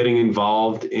reliably, getting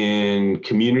involved in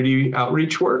community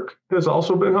outreach work has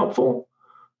also been helpful.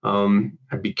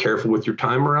 I'd be careful with your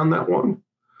time around that one.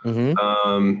 Mm-hmm.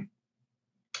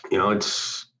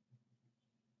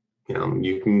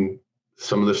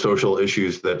 Some of the social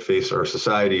issues that face our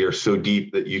society are so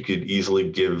deep that you could easily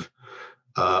give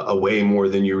away more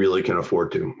than you really can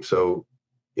afford to. So,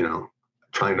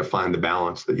 trying to find the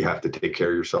balance that you have to take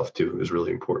care of yourself too is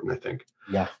really important, I think.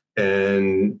 Yeah.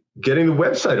 And getting the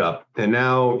website up. And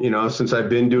now, since I've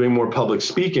been doing more public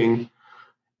speaking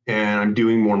and I'm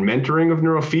doing more mentoring of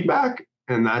neurofeedback,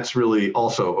 and that's really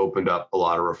also opened up a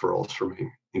lot of referrals for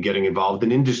me, and getting involved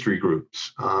in industry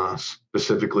groups,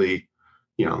 specifically,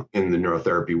 in the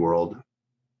neurotherapy world.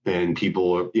 And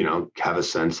people, have a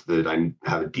sense that I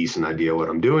have a decent idea what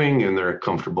I'm doing and they're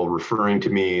comfortable referring to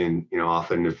me. And,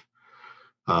 often if,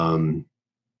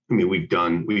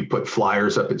 we put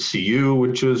flyers up at CU,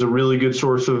 which is a really good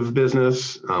source of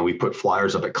business. We put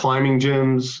flyers up at climbing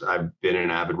gyms. I've been an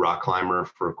avid rock climber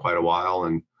for quite a while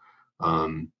and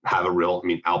have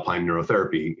alpine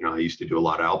neurotherapy. I used to do a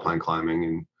lot of alpine climbing,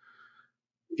 and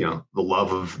the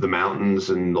love of the mountains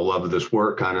and the love of this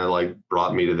work kind of like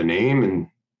brought me to the name. And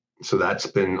so that's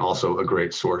been also a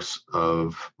great source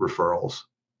of referrals.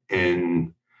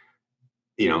 And,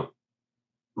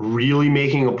 really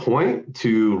making a point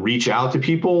to reach out to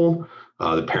people,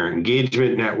 the Parent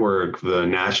Engagement Network, the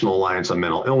National Alliance on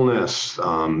Mental Illness,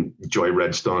 Joy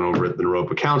Redstone over at the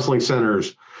Naropa Counseling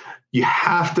Centers. You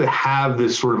have to have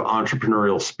this sort of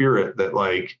entrepreneurial spirit that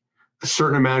like a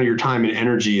certain amount of your time and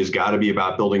energy has got to be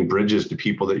about building bridges to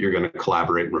people that you're going to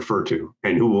collaborate and refer to,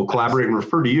 and who will collaborate and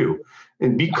refer to you.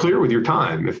 And be clear with your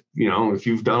time. If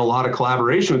you've done a lot of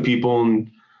collaboration with people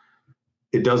and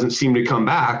it doesn't seem to come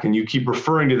back and you keep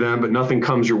referring to them, but nothing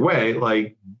comes your way,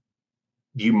 like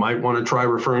you might want to try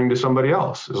referring to somebody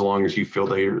else as long as you feel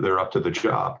they're up to the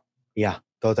job. Yeah,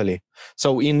 totally.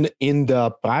 So in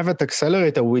the private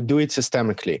accelerator, we do it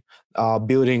systemically,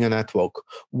 building a network.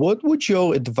 What would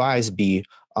your advice be,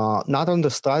 not on the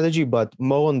strategy, but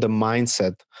more on the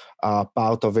mindset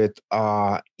part of it?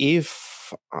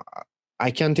 If I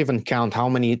can't even count how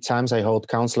many times I heard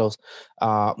counselors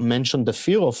mention the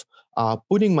fear of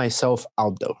putting myself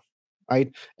out there,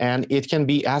 right? And it can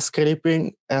be as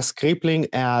crippling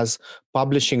as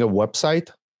publishing a website,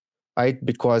 right?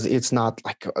 Because it's not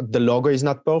like the logo is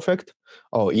not perfect.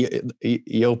 Oh,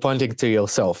 you're pointing to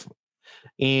yourself.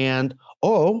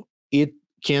 Or it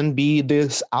can be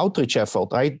this outreach effort,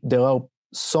 right? There are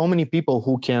so many people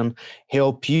who can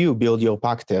help you build your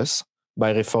practice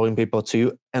by referring people to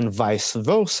you, and vice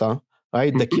versa,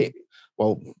 right?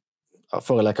 Mm-hmm.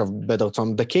 For lack of better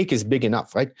term, the cake is big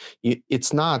enough, right?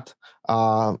 It's not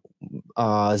a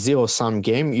zero-sum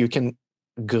game. You can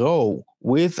grow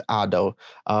with other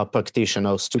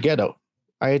practitioners together,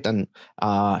 right? And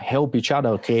help each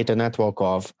other create a network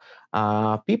of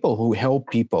people who help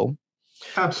people.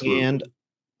 Absolutely. And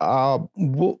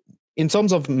in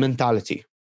terms of mentality,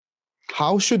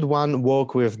 how should one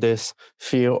work with this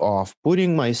fear of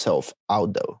putting myself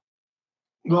out there?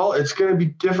 Well, it's going to be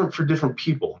different for different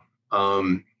people.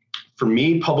 For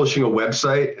me, publishing a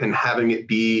website and having it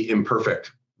be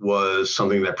imperfect was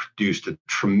something that produced a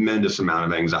tremendous amount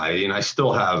of anxiety. And I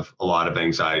still have a lot of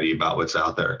anxiety about what's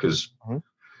out there because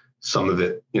some of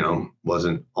it,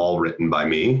 wasn't all written by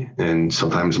me. And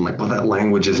sometimes I'm like, well, that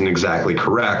language isn't exactly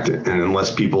correct. And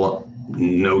unless people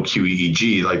know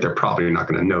QEEG, like they're probably not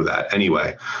going to know that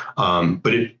anyway.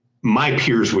 But my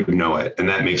peers would know it. And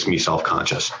that makes me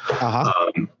self-conscious.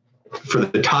 For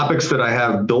the topics that I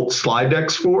have built slide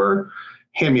decks for,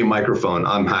 hand me a microphone.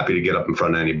 I'm happy to get up in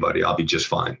front of anybody. I'll be just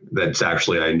fine. That's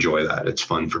actually, I enjoy that. It's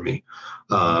fun for me.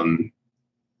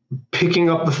 Picking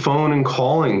up the phone and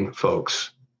calling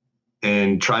folks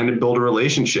and trying to build a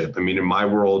relationship. I mean, in my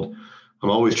world, I'm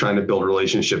always trying to build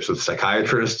relationships with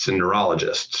psychiatrists and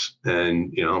neurologists.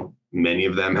 And, many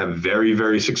of them have very,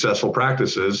 very successful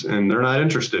practices and they're not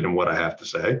interested in what I have to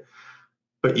say.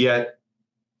 But yet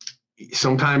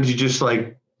sometimes you just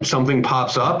like something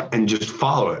pops up and just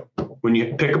follow it. When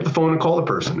you pick up the phone and call the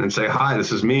person and say, hi,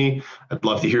 this is me. I'd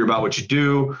love to hear about what you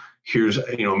do. Here's,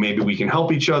 maybe we can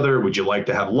help each other. Would you like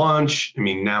to have lunch? I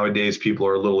mean, nowadays people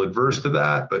are a little adverse to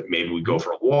that, but maybe we go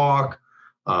for a walk.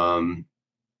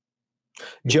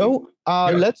 Joe,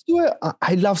 yeah. Let's do it.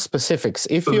 I love specifics.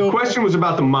 The question was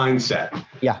about the mindset.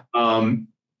 Yeah.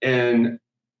 And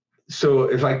so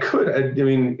if I could,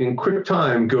 in quick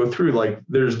time, go through, like,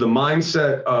 there's the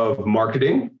mindset of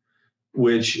marketing,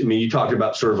 which, you talked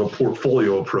about sort of a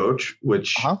portfolio approach,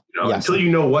 which, Yes. until you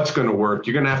know what's going to work,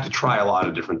 you're going to have to try a lot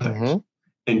of different things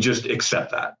and just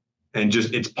accept that. And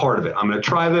just, it's part of it. I'm going to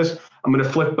try this. I'm going to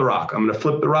flip the rock. I'm going to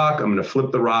flip the rock. I'm going to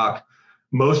flip the rock.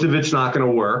 Most of it's not going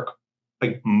to work.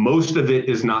 Like, most of it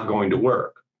is not going to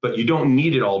work, but you don't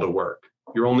need it all to work.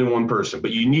 You're only one person,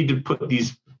 but you need to put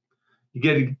these, you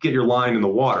get to get your line in the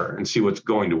water and see what's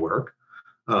going to work.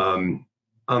 On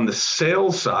the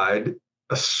sales side,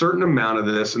 a certain amount of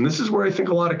this, and this is where I think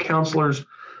a lot of counselors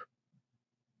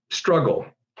struggle,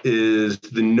 is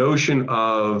the notion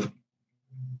of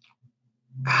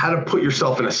how to put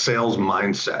yourself in a sales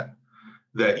mindset,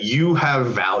 that you have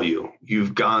value.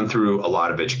 You've gone through a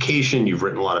lot of education. You've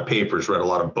written a lot of papers, read a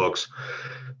lot of books,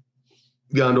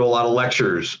 gone to a lot of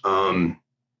lectures.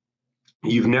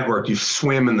 You've networked, you've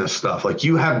swam in this stuff. Like,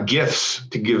 you have gifts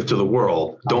to give to the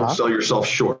world. Don't sell yourself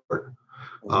short.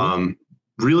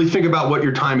 Really think about what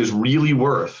your time is really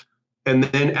worth, and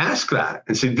then ask that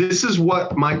and say, this is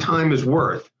what my time is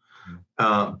worth,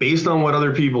 based on what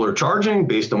other people are charging,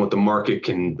 based on what the market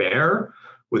can bear,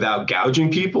 without gouging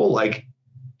people. Like,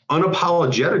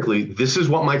 unapologetically, this is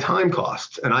what my time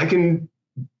costs, and I can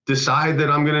decide that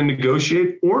I'm going to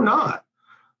negotiate or not.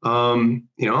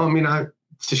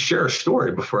 To share a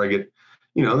story before I get,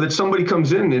 that somebody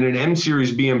comes in an M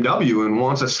series BMW and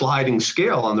wants a sliding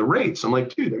scale on the rates. I'm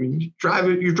like, dude, you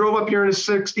drove up here in a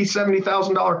 $60,000,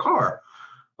 $70,000 car.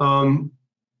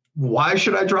 Why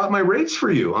should I drop my rates for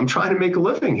you? I'm trying to make a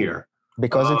living here.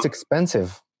 Because it's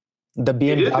expensive. The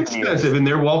BMW it is expensive, and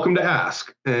they're welcome to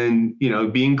ask. And,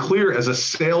 being clear as a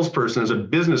salesperson, as a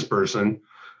business person,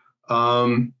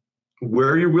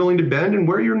 where you're willing to bend and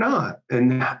where you're not.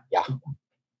 And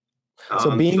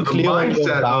so being clear on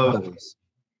your boundaries.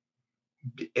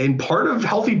 And part of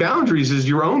healthy boundaries is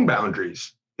your own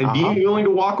boundaries, and being willing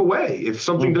to walk away. If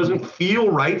something doesn't feel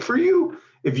right for you,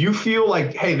 if you feel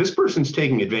like, hey, this person's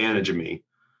taking advantage of me,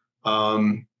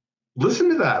 listen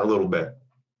to that a little bit.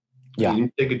 Yeah. You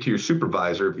can take it to your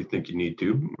supervisor if you think you need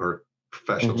to, or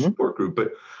professional support group.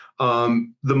 But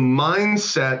the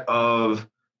mindset of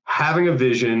having a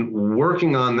vision,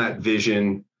 working on that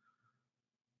vision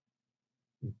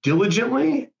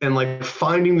diligently, and like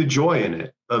finding the joy in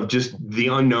it, of just the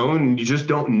unknown. You just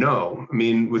don't know.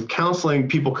 With counseling,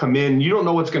 people come in, you don't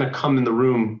know what's going to come in the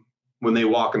room when they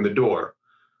walk in the door.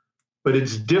 But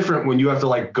it's different when you have to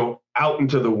like go out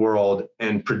into the world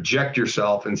and project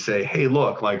yourself and say, hey,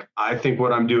 look, like, I think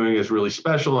what I'm doing is really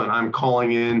special, and I'm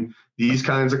calling in these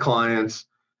kinds of clients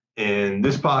and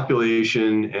this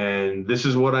population, and this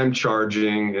is what I'm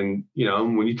charging. And,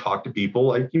 when you talk to people,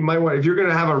 like, you might want, if you're going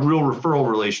to have a real referral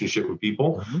relationship with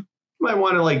people, you might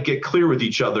want to like get clear with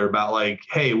each other about like,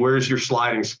 hey, where's your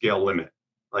sliding scale limit?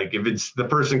 Like, if it's the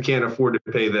person can't afford to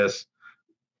pay this,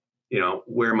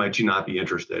 where might you not be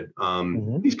interested?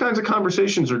 These kinds of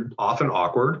conversations are often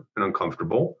awkward and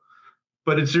uncomfortable,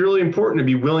 but it's really important to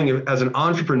be willing. As an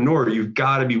entrepreneur, you've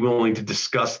got to be willing to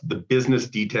discuss the business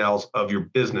details of your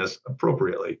business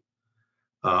appropriately.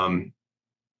 And,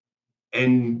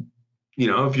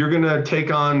 if you're going to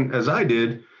take on, as I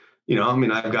did,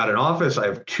 I've got an office, I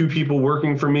have 2 people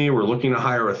working for me. We're looking to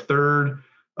hire a third.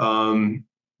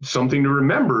 Something to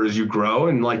remember as you grow,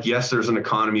 and like, yes, there's an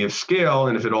economy of scale,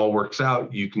 and if it all works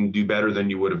out, you can do better than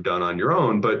you would have done on your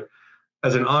own. But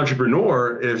as an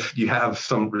entrepreneur, if you have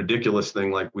some ridiculous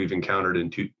thing like we've encountered in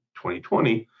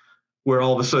 2020, where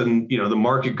all of a sudden, the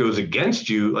market goes against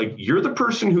you, like, you're the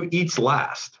person who eats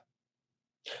last.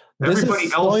 Everybody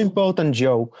else. So important,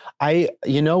 Joe.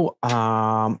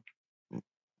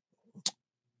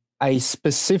 I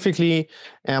specifically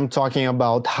am talking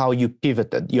about how you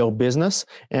pivoted your business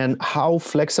and how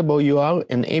flexible you are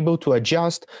and able to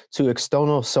adjust to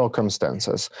external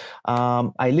circumstances.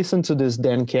 I listened to this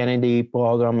Dan Kennedy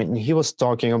program, and he was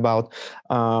talking about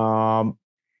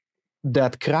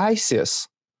that crisis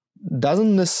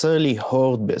doesn't necessarily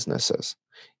hurt businesses.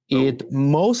 It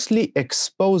mostly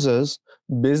exposes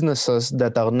businesses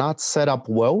that are not set up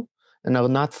well and are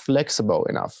not flexible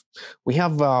enough. We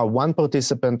have one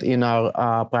participant in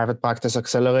our private practice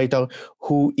accelerator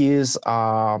who is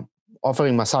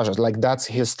offering massages, like that's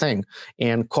his thing.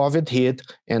 And COVID hit,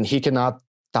 and he cannot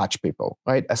touch people,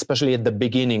 right? Especially at the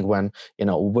beginning when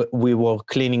we were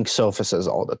cleaning surfaces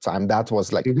all the time. That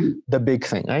was like the big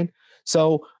thing, right?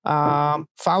 So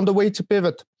found a way to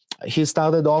pivot. He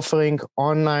started offering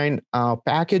online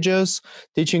packages,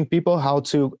 teaching people how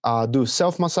to do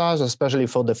self-massage, especially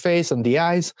for the face and the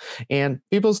eyes, and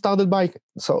people started buying.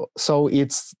 So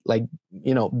it's like,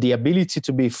 the ability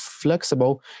to be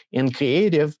flexible and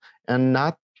creative and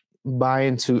not buy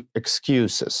into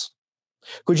excuses.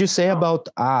 Could you say about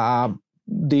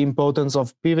the importance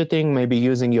of pivoting, maybe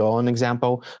using your own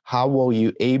example? How were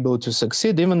you able to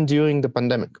succeed even during the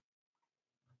pandemic?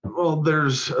 Well,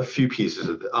 there's a few pieces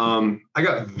of it. I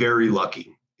got very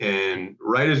lucky. And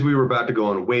right as we were about to go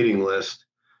on a waiting list,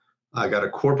 I got a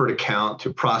corporate account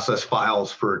to process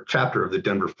files for a chapter of the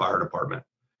Denver Fire Department.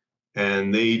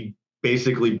 And they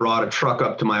basically brought a truck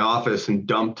up to my office and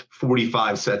dumped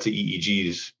 45 sets of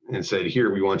EEGs and said,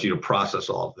 here, we want you to process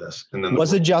all of this. And then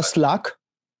was it just luck?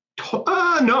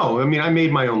 No, I mean, I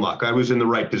made my own luck. I was in the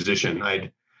right position.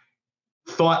 I'd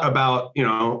thought about,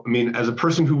 as a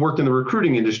person who worked in the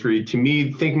recruiting industry, to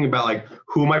me, thinking about like,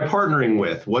 who am I partnering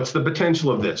with? What's the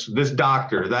potential of this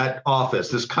doctor, that office,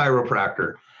 this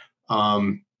chiropractor,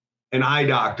 an eye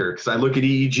doctor, because I look at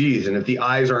EEGs, and if the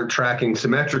eyes aren't tracking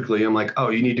symmetrically, I'm like, oh,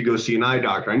 you need to go see an eye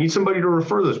doctor. I need somebody to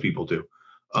refer those people to.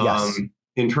 Yes.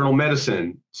 Internal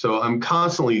medicine. So I'm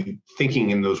constantly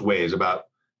thinking in those ways about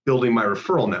building my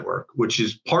referral network, which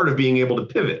is part of being able to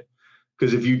pivot.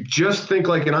 Because if you just think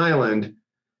like an island,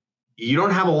 you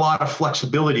don't have a lot of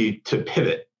flexibility to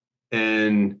pivot.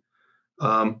 And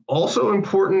also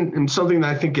important, and something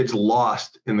that I think gets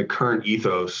lost in the current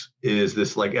ethos, is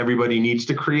this like everybody needs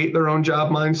to create their own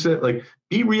job mindset. Like,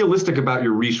 be realistic about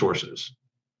your resources.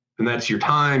 And that's your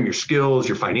time, your skills,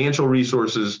 your financial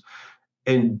resources.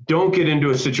 And don't get into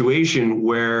a situation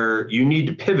where you need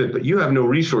to pivot, but you have no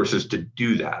resources to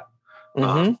do that.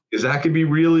 Because that could be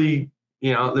really,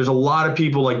 there's a lot of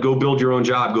people like, go build your own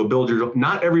job,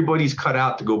 not everybody's cut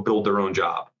out to go build their own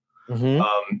job.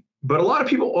 But a lot of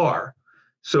people are.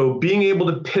 So being able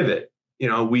to pivot,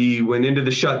 we went into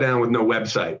the shutdown with no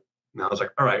website. And I was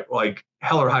like, all right, like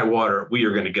hell or high water, we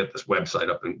are going to get this website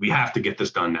up and we have to get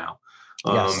this done now.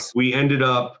 Yes. We ended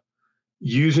up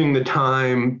using the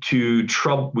time to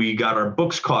we got our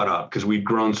books caught up because we'd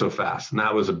grown so fast. And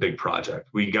that was a big project.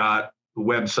 We got the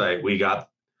website, we got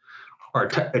our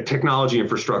technology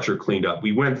infrastructure cleaned up.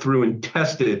 We went through and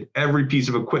tested every piece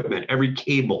of equipment, every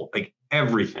cable, like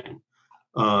everything.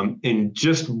 And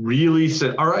just really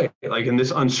said, all right, like in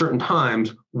this uncertain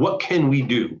times, what can we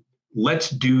do? Let's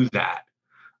do that.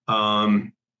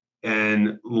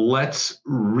 And let's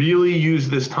really use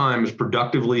this time as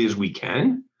productively as we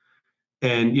can.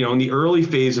 And, in the early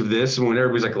phase of this, when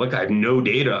everybody's like, look, I have no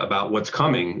data about what's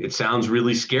coming, it sounds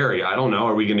really scary. I don't know.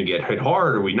 Are we going to get hit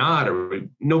hard? Are we not?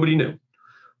 Nobody knew.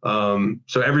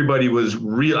 So everybody was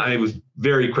I was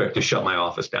very quick to shut my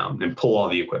office down and pull all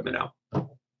the equipment out.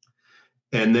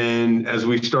 And then as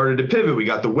we started to pivot, we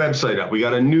got the website up, we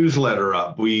got a newsletter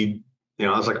up. I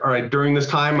was like, all right, during this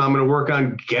time, I'm going to work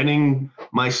on getting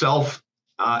myself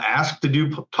asked to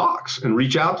do talks and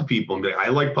reach out to people and be like, I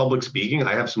like public speaking.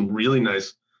 I have some really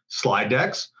nice slide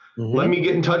decks. Let me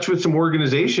get in touch with some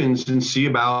organizations and see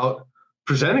about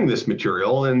presenting this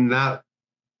material. And that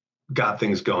got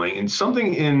things going. And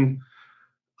something in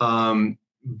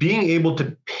being able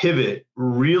to pivot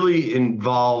really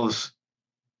involves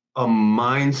a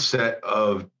mindset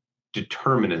of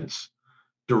determinants,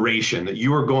 duration, that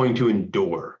you are going to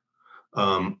endure.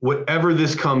 Whatever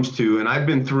this comes to, and I've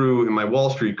been through in my Wall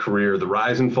Street career, the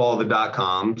rise and fall of the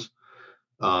dot-coms,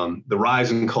 the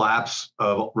rise and collapse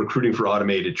of recruiting for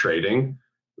automated trading,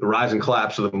 the rise and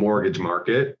collapse of the mortgage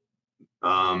market,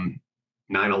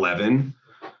 9/11.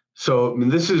 So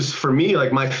this is, for me,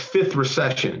 like my fifth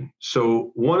recession.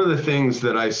 So one of the things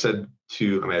that I said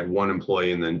I had one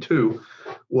employee and then two,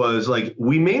 was like,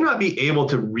 we may not be able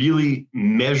to really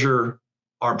measure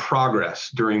our progress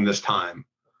during this time,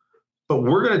 but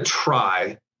we're going to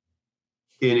try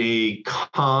in a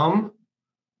calm,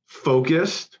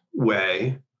 focused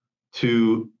way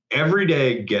to every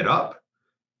day, get up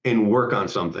and work on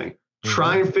something.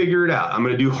 Try and figure it out. I'm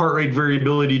going to do heart rate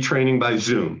variability training by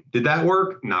Zoom. Did that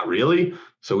work? Not really.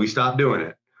 So we stopped doing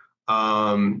it.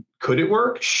 Could it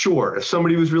work? Sure. If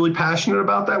somebody was really passionate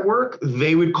about that work,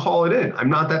 they would call it in. I'm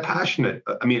not that passionate.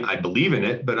 I mean, I believe in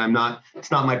it, but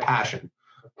it's not my passion.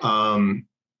 And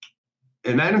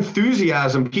that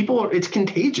enthusiasm, it's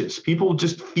contagious. People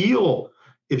just feel,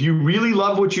 if you really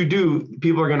love what you do,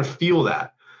 people are going to feel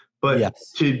that. But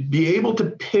to be able to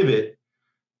pivot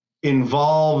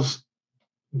involves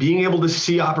being able to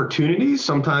see opportunities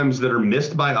sometimes that are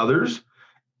missed by others.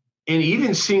 And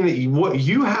even seeing that what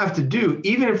you have to do,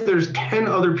 even if there's 10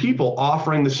 other people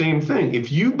offering the same thing, if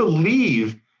you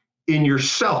believe in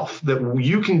yourself that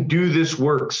you can do this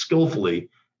work skillfully,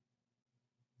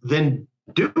 then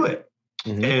do it.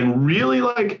 And really,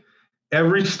 like,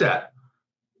 every step,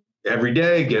 every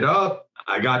day, get up.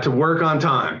 I got to work on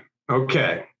time.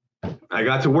 Okay. I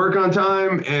got to work on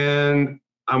time and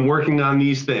I'm working on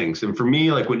these things. And for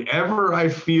me, like, whenever I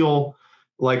feel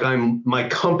like my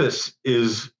compass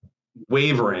is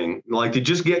wavering, like, to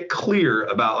just get clear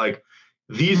about, like,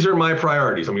 these are my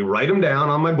priorities. Let me write them down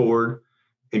on my board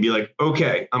and be like,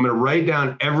 okay, I'm going to write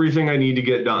down everything I need to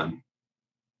get done.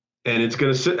 And it's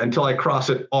going to sit until I cross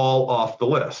it all off the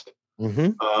list.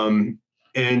 And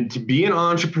to be an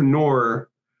entrepreneur,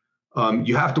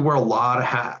 you have to wear a lot of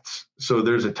hats. So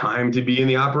there's a time to be in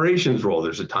the operations role.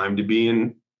 There's a time to be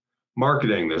in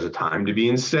marketing. There's a time to be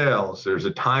in sales. There's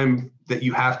a time that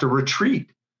you have to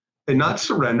retreat and not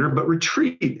surrender, but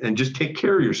retreat and just take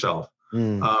care of yourself.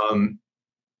 And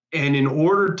in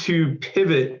order to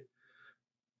pivot,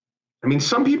 I mean,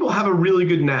 some people have a really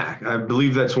good knack. I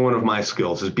believe that's one of my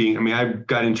skills I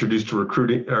got introduced to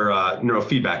recruiting or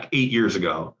neurofeedback 8 years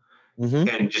ago.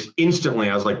 And just instantly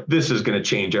I was like, this is going to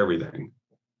change everything.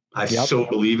 I so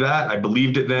believe that. I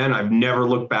believed it then. I've never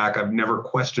looked back. I've never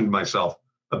questioned myself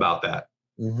about that.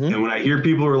 And when I hear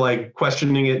people who are like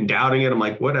questioning it and doubting it, I'm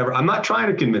like, whatever. I'm not trying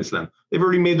to convince them. They've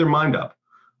already made their mind up.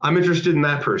 I'm interested in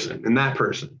that person and that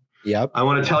person. I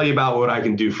want to tell you about what I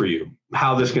can do for you,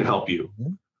 how this can help you.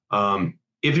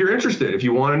 If you're interested, if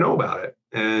you want to know about it.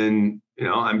 And,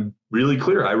 I'm really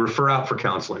clear. I refer out for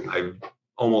counseling. I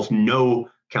almost no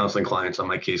counseling clients on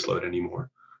my caseload anymore.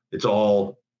 It's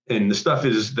all, and the stuff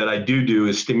that I do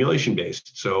is stimulation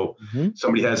based. So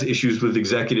somebody has issues with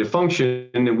executive function,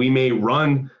 and we may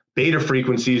run beta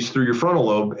frequencies through your frontal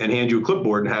lobe and hand you a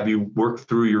clipboard and have you work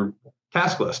through your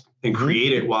task list and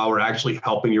create it while we're actually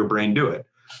helping your brain do it.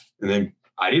 And then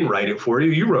I didn't write it for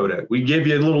you. You wrote it. We gave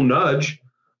you a little nudge.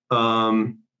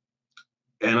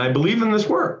 And I believe in this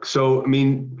work. So, I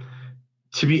mean,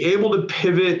 to be able to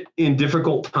pivot in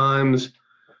difficult times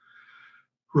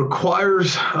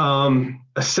requires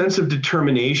a sense of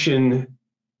determination,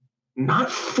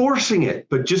 not forcing it,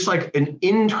 but just like an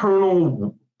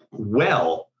internal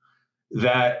well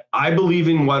that I believe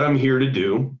in what I'm here to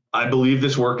do. I believe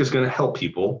this work is going to help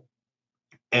people.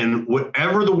 And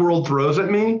whatever the world throws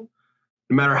at me,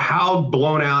 no matter how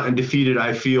blown out and defeated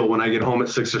I feel when I get home at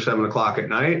 6 or 7 o'clock at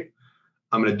night,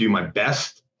 I'm going to do my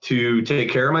best to take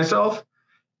care of myself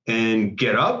and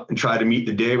get up and try to meet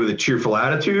the day with a cheerful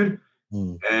attitude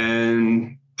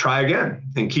and try again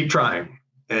and keep trying.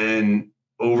 And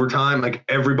over time, like,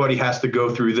 everybody has to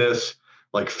go through this,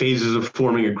 like, phases of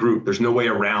forming a group. There's no way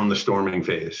around the storming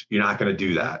phase. You're not going to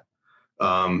do that.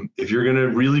 If you're going to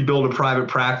really build a private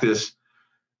practice,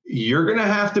 you're going to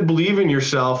have to believe in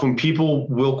yourself when people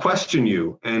will question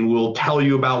you and will tell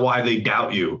you about why they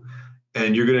doubt you.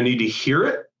 And you're going to need to hear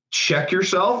it, check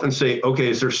yourself and say, okay,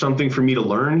 is there something for me to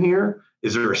learn here?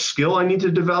 Is there a skill I need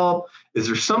to develop? Is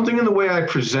there something in the way I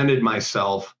presented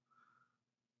myself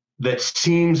that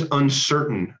seems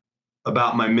uncertain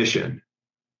about my mission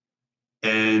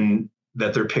and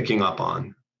that they're picking up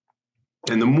on?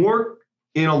 And the more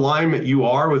in alignment you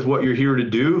are with what you're here to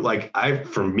do, like,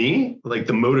 for me, like,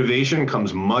 the motivation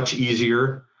comes much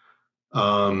easier.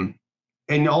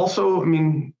 And also, I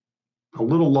mean, a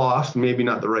little lost, maybe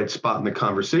not the right spot in the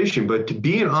conversation, but to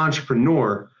be an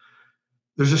entrepreneur,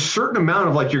 there's a certain amount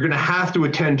of, like, you're going to have to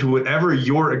attend to whatever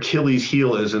your Achilles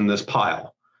heel is in this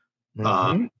pile.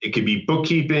 It could be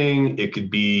bookkeeping, it could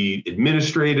be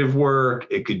administrative work,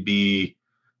 it could be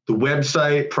the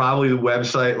website, probably the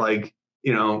website, like,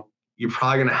 you're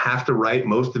probably going to have to write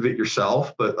most of it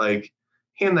yourself, but, like,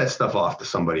 hand that stuff off to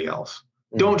somebody else.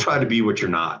 Don't try to be what you're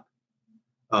not.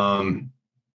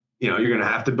 You're going to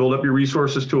have to build up your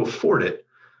resources to afford it.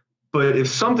 But if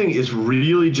something is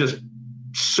really just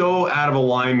so out of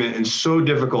alignment and so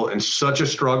difficult and such a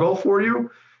struggle for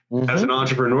you as an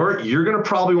entrepreneur, you're going to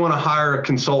probably want to hire a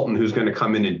consultant who's going to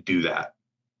come in and do that.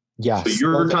 So Yes.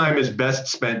 your time is best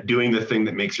spent doing the thing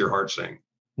that makes your heart sing.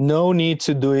 No need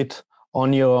to do it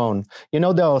on your own.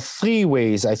 There are three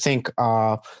ways I think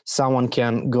someone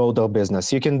can grow their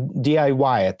business. You can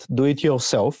DIY it, do it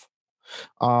yourself.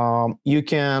 You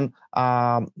can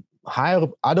hire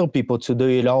other people to do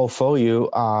it all for you,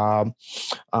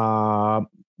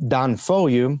 done for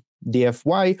you,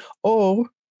 DFY, or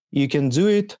you can do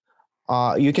it.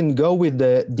 You can go with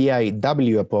the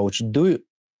DIW approach. Do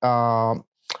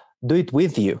it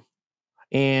with you,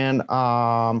 and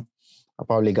I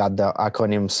probably got the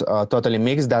acronyms totally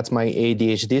mixed. That's my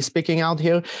ADHD speaking out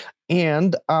here.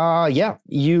 And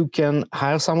you can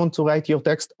hire someone to write your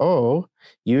text, or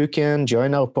you can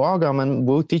join our program and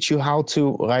we'll teach you how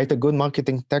to write a good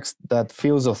marketing text that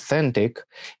feels authentic.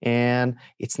 And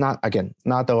it's not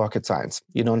a rocket science.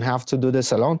 You don't have to do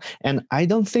this alone. And I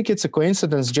don't think it's a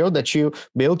coincidence, Joe, that you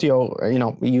built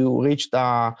you reached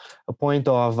a point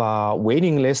of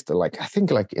waiting list, I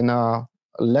think in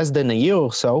less than a year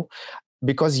or so,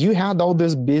 because you had all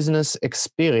this business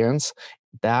experience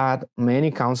that many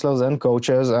counselors and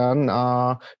coaches and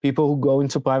people who go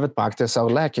into private practice are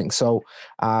lacking. So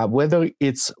whether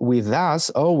it's with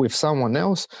us or with someone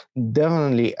else,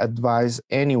 definitely advise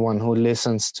anyone who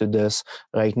listens to this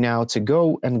right now to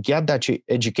go and get that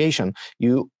education.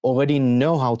 You already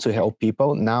know how to help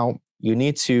people. Now you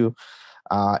need to,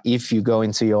 if you go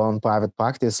into your own private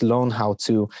practice, learn how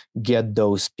to get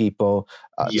those people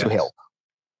to help.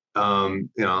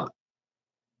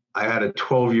 I had a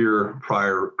 12-year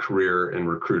prior career in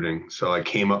recruiting. So I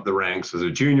came up the ranks as a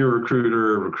junior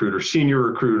recruiter, senior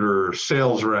recruiter,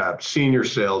 sales rep, senior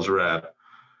sales rep,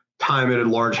 time at a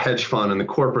large hedge fund on the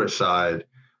corporate side,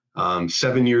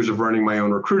 7 years of running my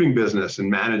own recruiting business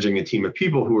and managing a team of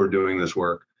people who are doing this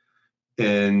work.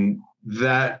 And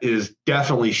that is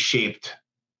definitely shaped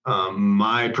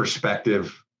my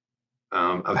perspective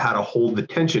of how to hold the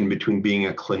tension between being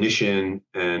a clinician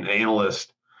and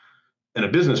analyst and a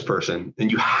business person.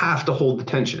 And you have to hold the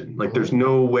tension. There's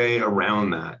no way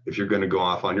around that if you're going to go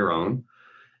off on your own.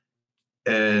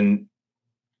 And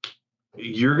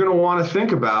you're going to want to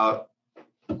think about,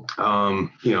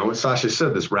 what Sasha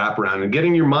said, this wraparound and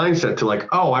getting your mindset to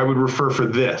I would refer for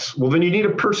this. Well, then you need a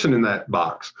person in that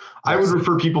box. Yes. I would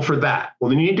refer people for that. Well,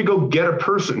 then you need to go get a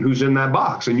person who's in that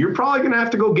box, and you're probably going to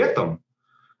have to go get them.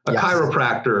 A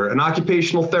chiropractor, an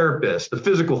occupational therapist, a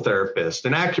physical therapist,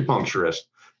 an acupuncturist.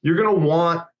 You're going to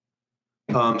want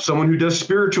someone who does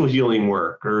spiritual healing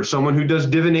work, or someone who does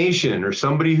divination, or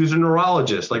somebody who's a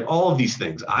neurologist, all of these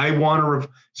things. I want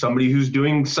somebody who's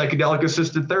doing psychedelic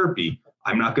assisted therapy.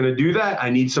 I'm not going to do that.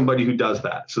 I need somebody who does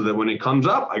that, so that when it comes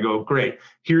up, I go, great,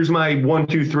 here's my 1,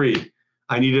 2, 3.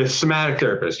 I need a somatic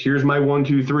therapist. Here's my 1,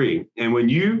 2, 3. And when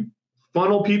you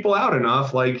funnel people out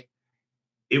enough,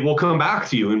 it will come back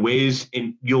to you in ways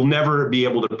and you'll never be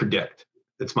able to predict.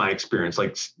 That's my experience.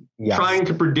 Trying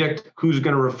to predict who's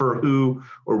going to refer who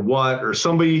or what, or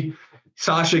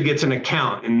Sasha gets an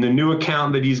account, and the new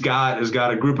account that he's got has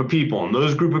got a group of people, and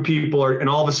those group of people and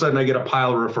all of a sudden I get a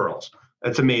pile of referrals.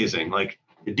 That's amazing. It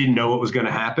didn't know it was going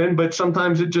to happen, but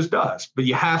sometimes it just does. But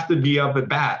you have to be up at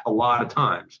bat a lot of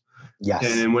times. Yes.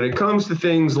 And when it comes to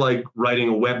things like writing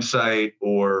a website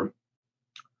or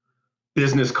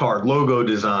business card, logo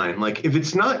design, if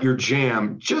it's not your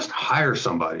jam, just hire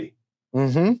somebody.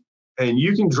 Mm-hmm. And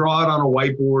you can draw it on a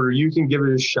whiteboard, or you can give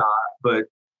it a shot. But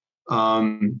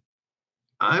I'm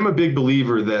a big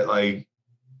believer that,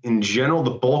 in general, the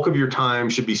bulk of your time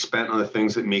should be spent on the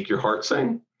things that make your heart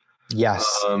sing. Yes.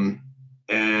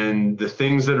 And the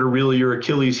things that are really your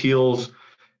Achilles heels,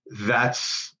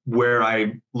 that's where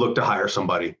I look to hire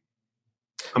somebody.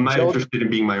 I'm not interested in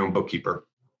being my own bookkeeper.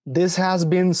 This has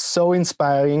been so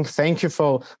inspiring. Thank you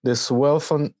for this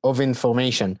wealth of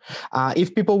information.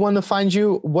 If people want to find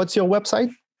you, what's your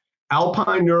website?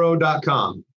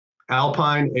 alpineneuro.com.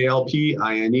 Alpine,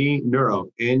 ALPINE, neuro,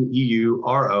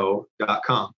 NEURO.com.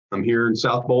 I'm here in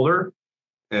South Boulder,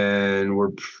 and we're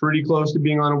pretty close to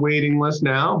being on a waiting list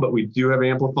now, but we do have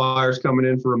amplifiers coming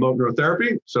in for remote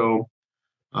neurotherapy. So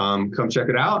come check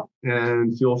it out,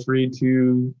 and feel free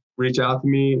to reach out to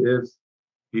me if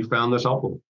you found this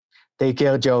helpful. Take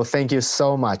care, Joe. Thank you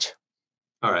so much.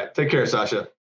 All right. Take care, Sasha.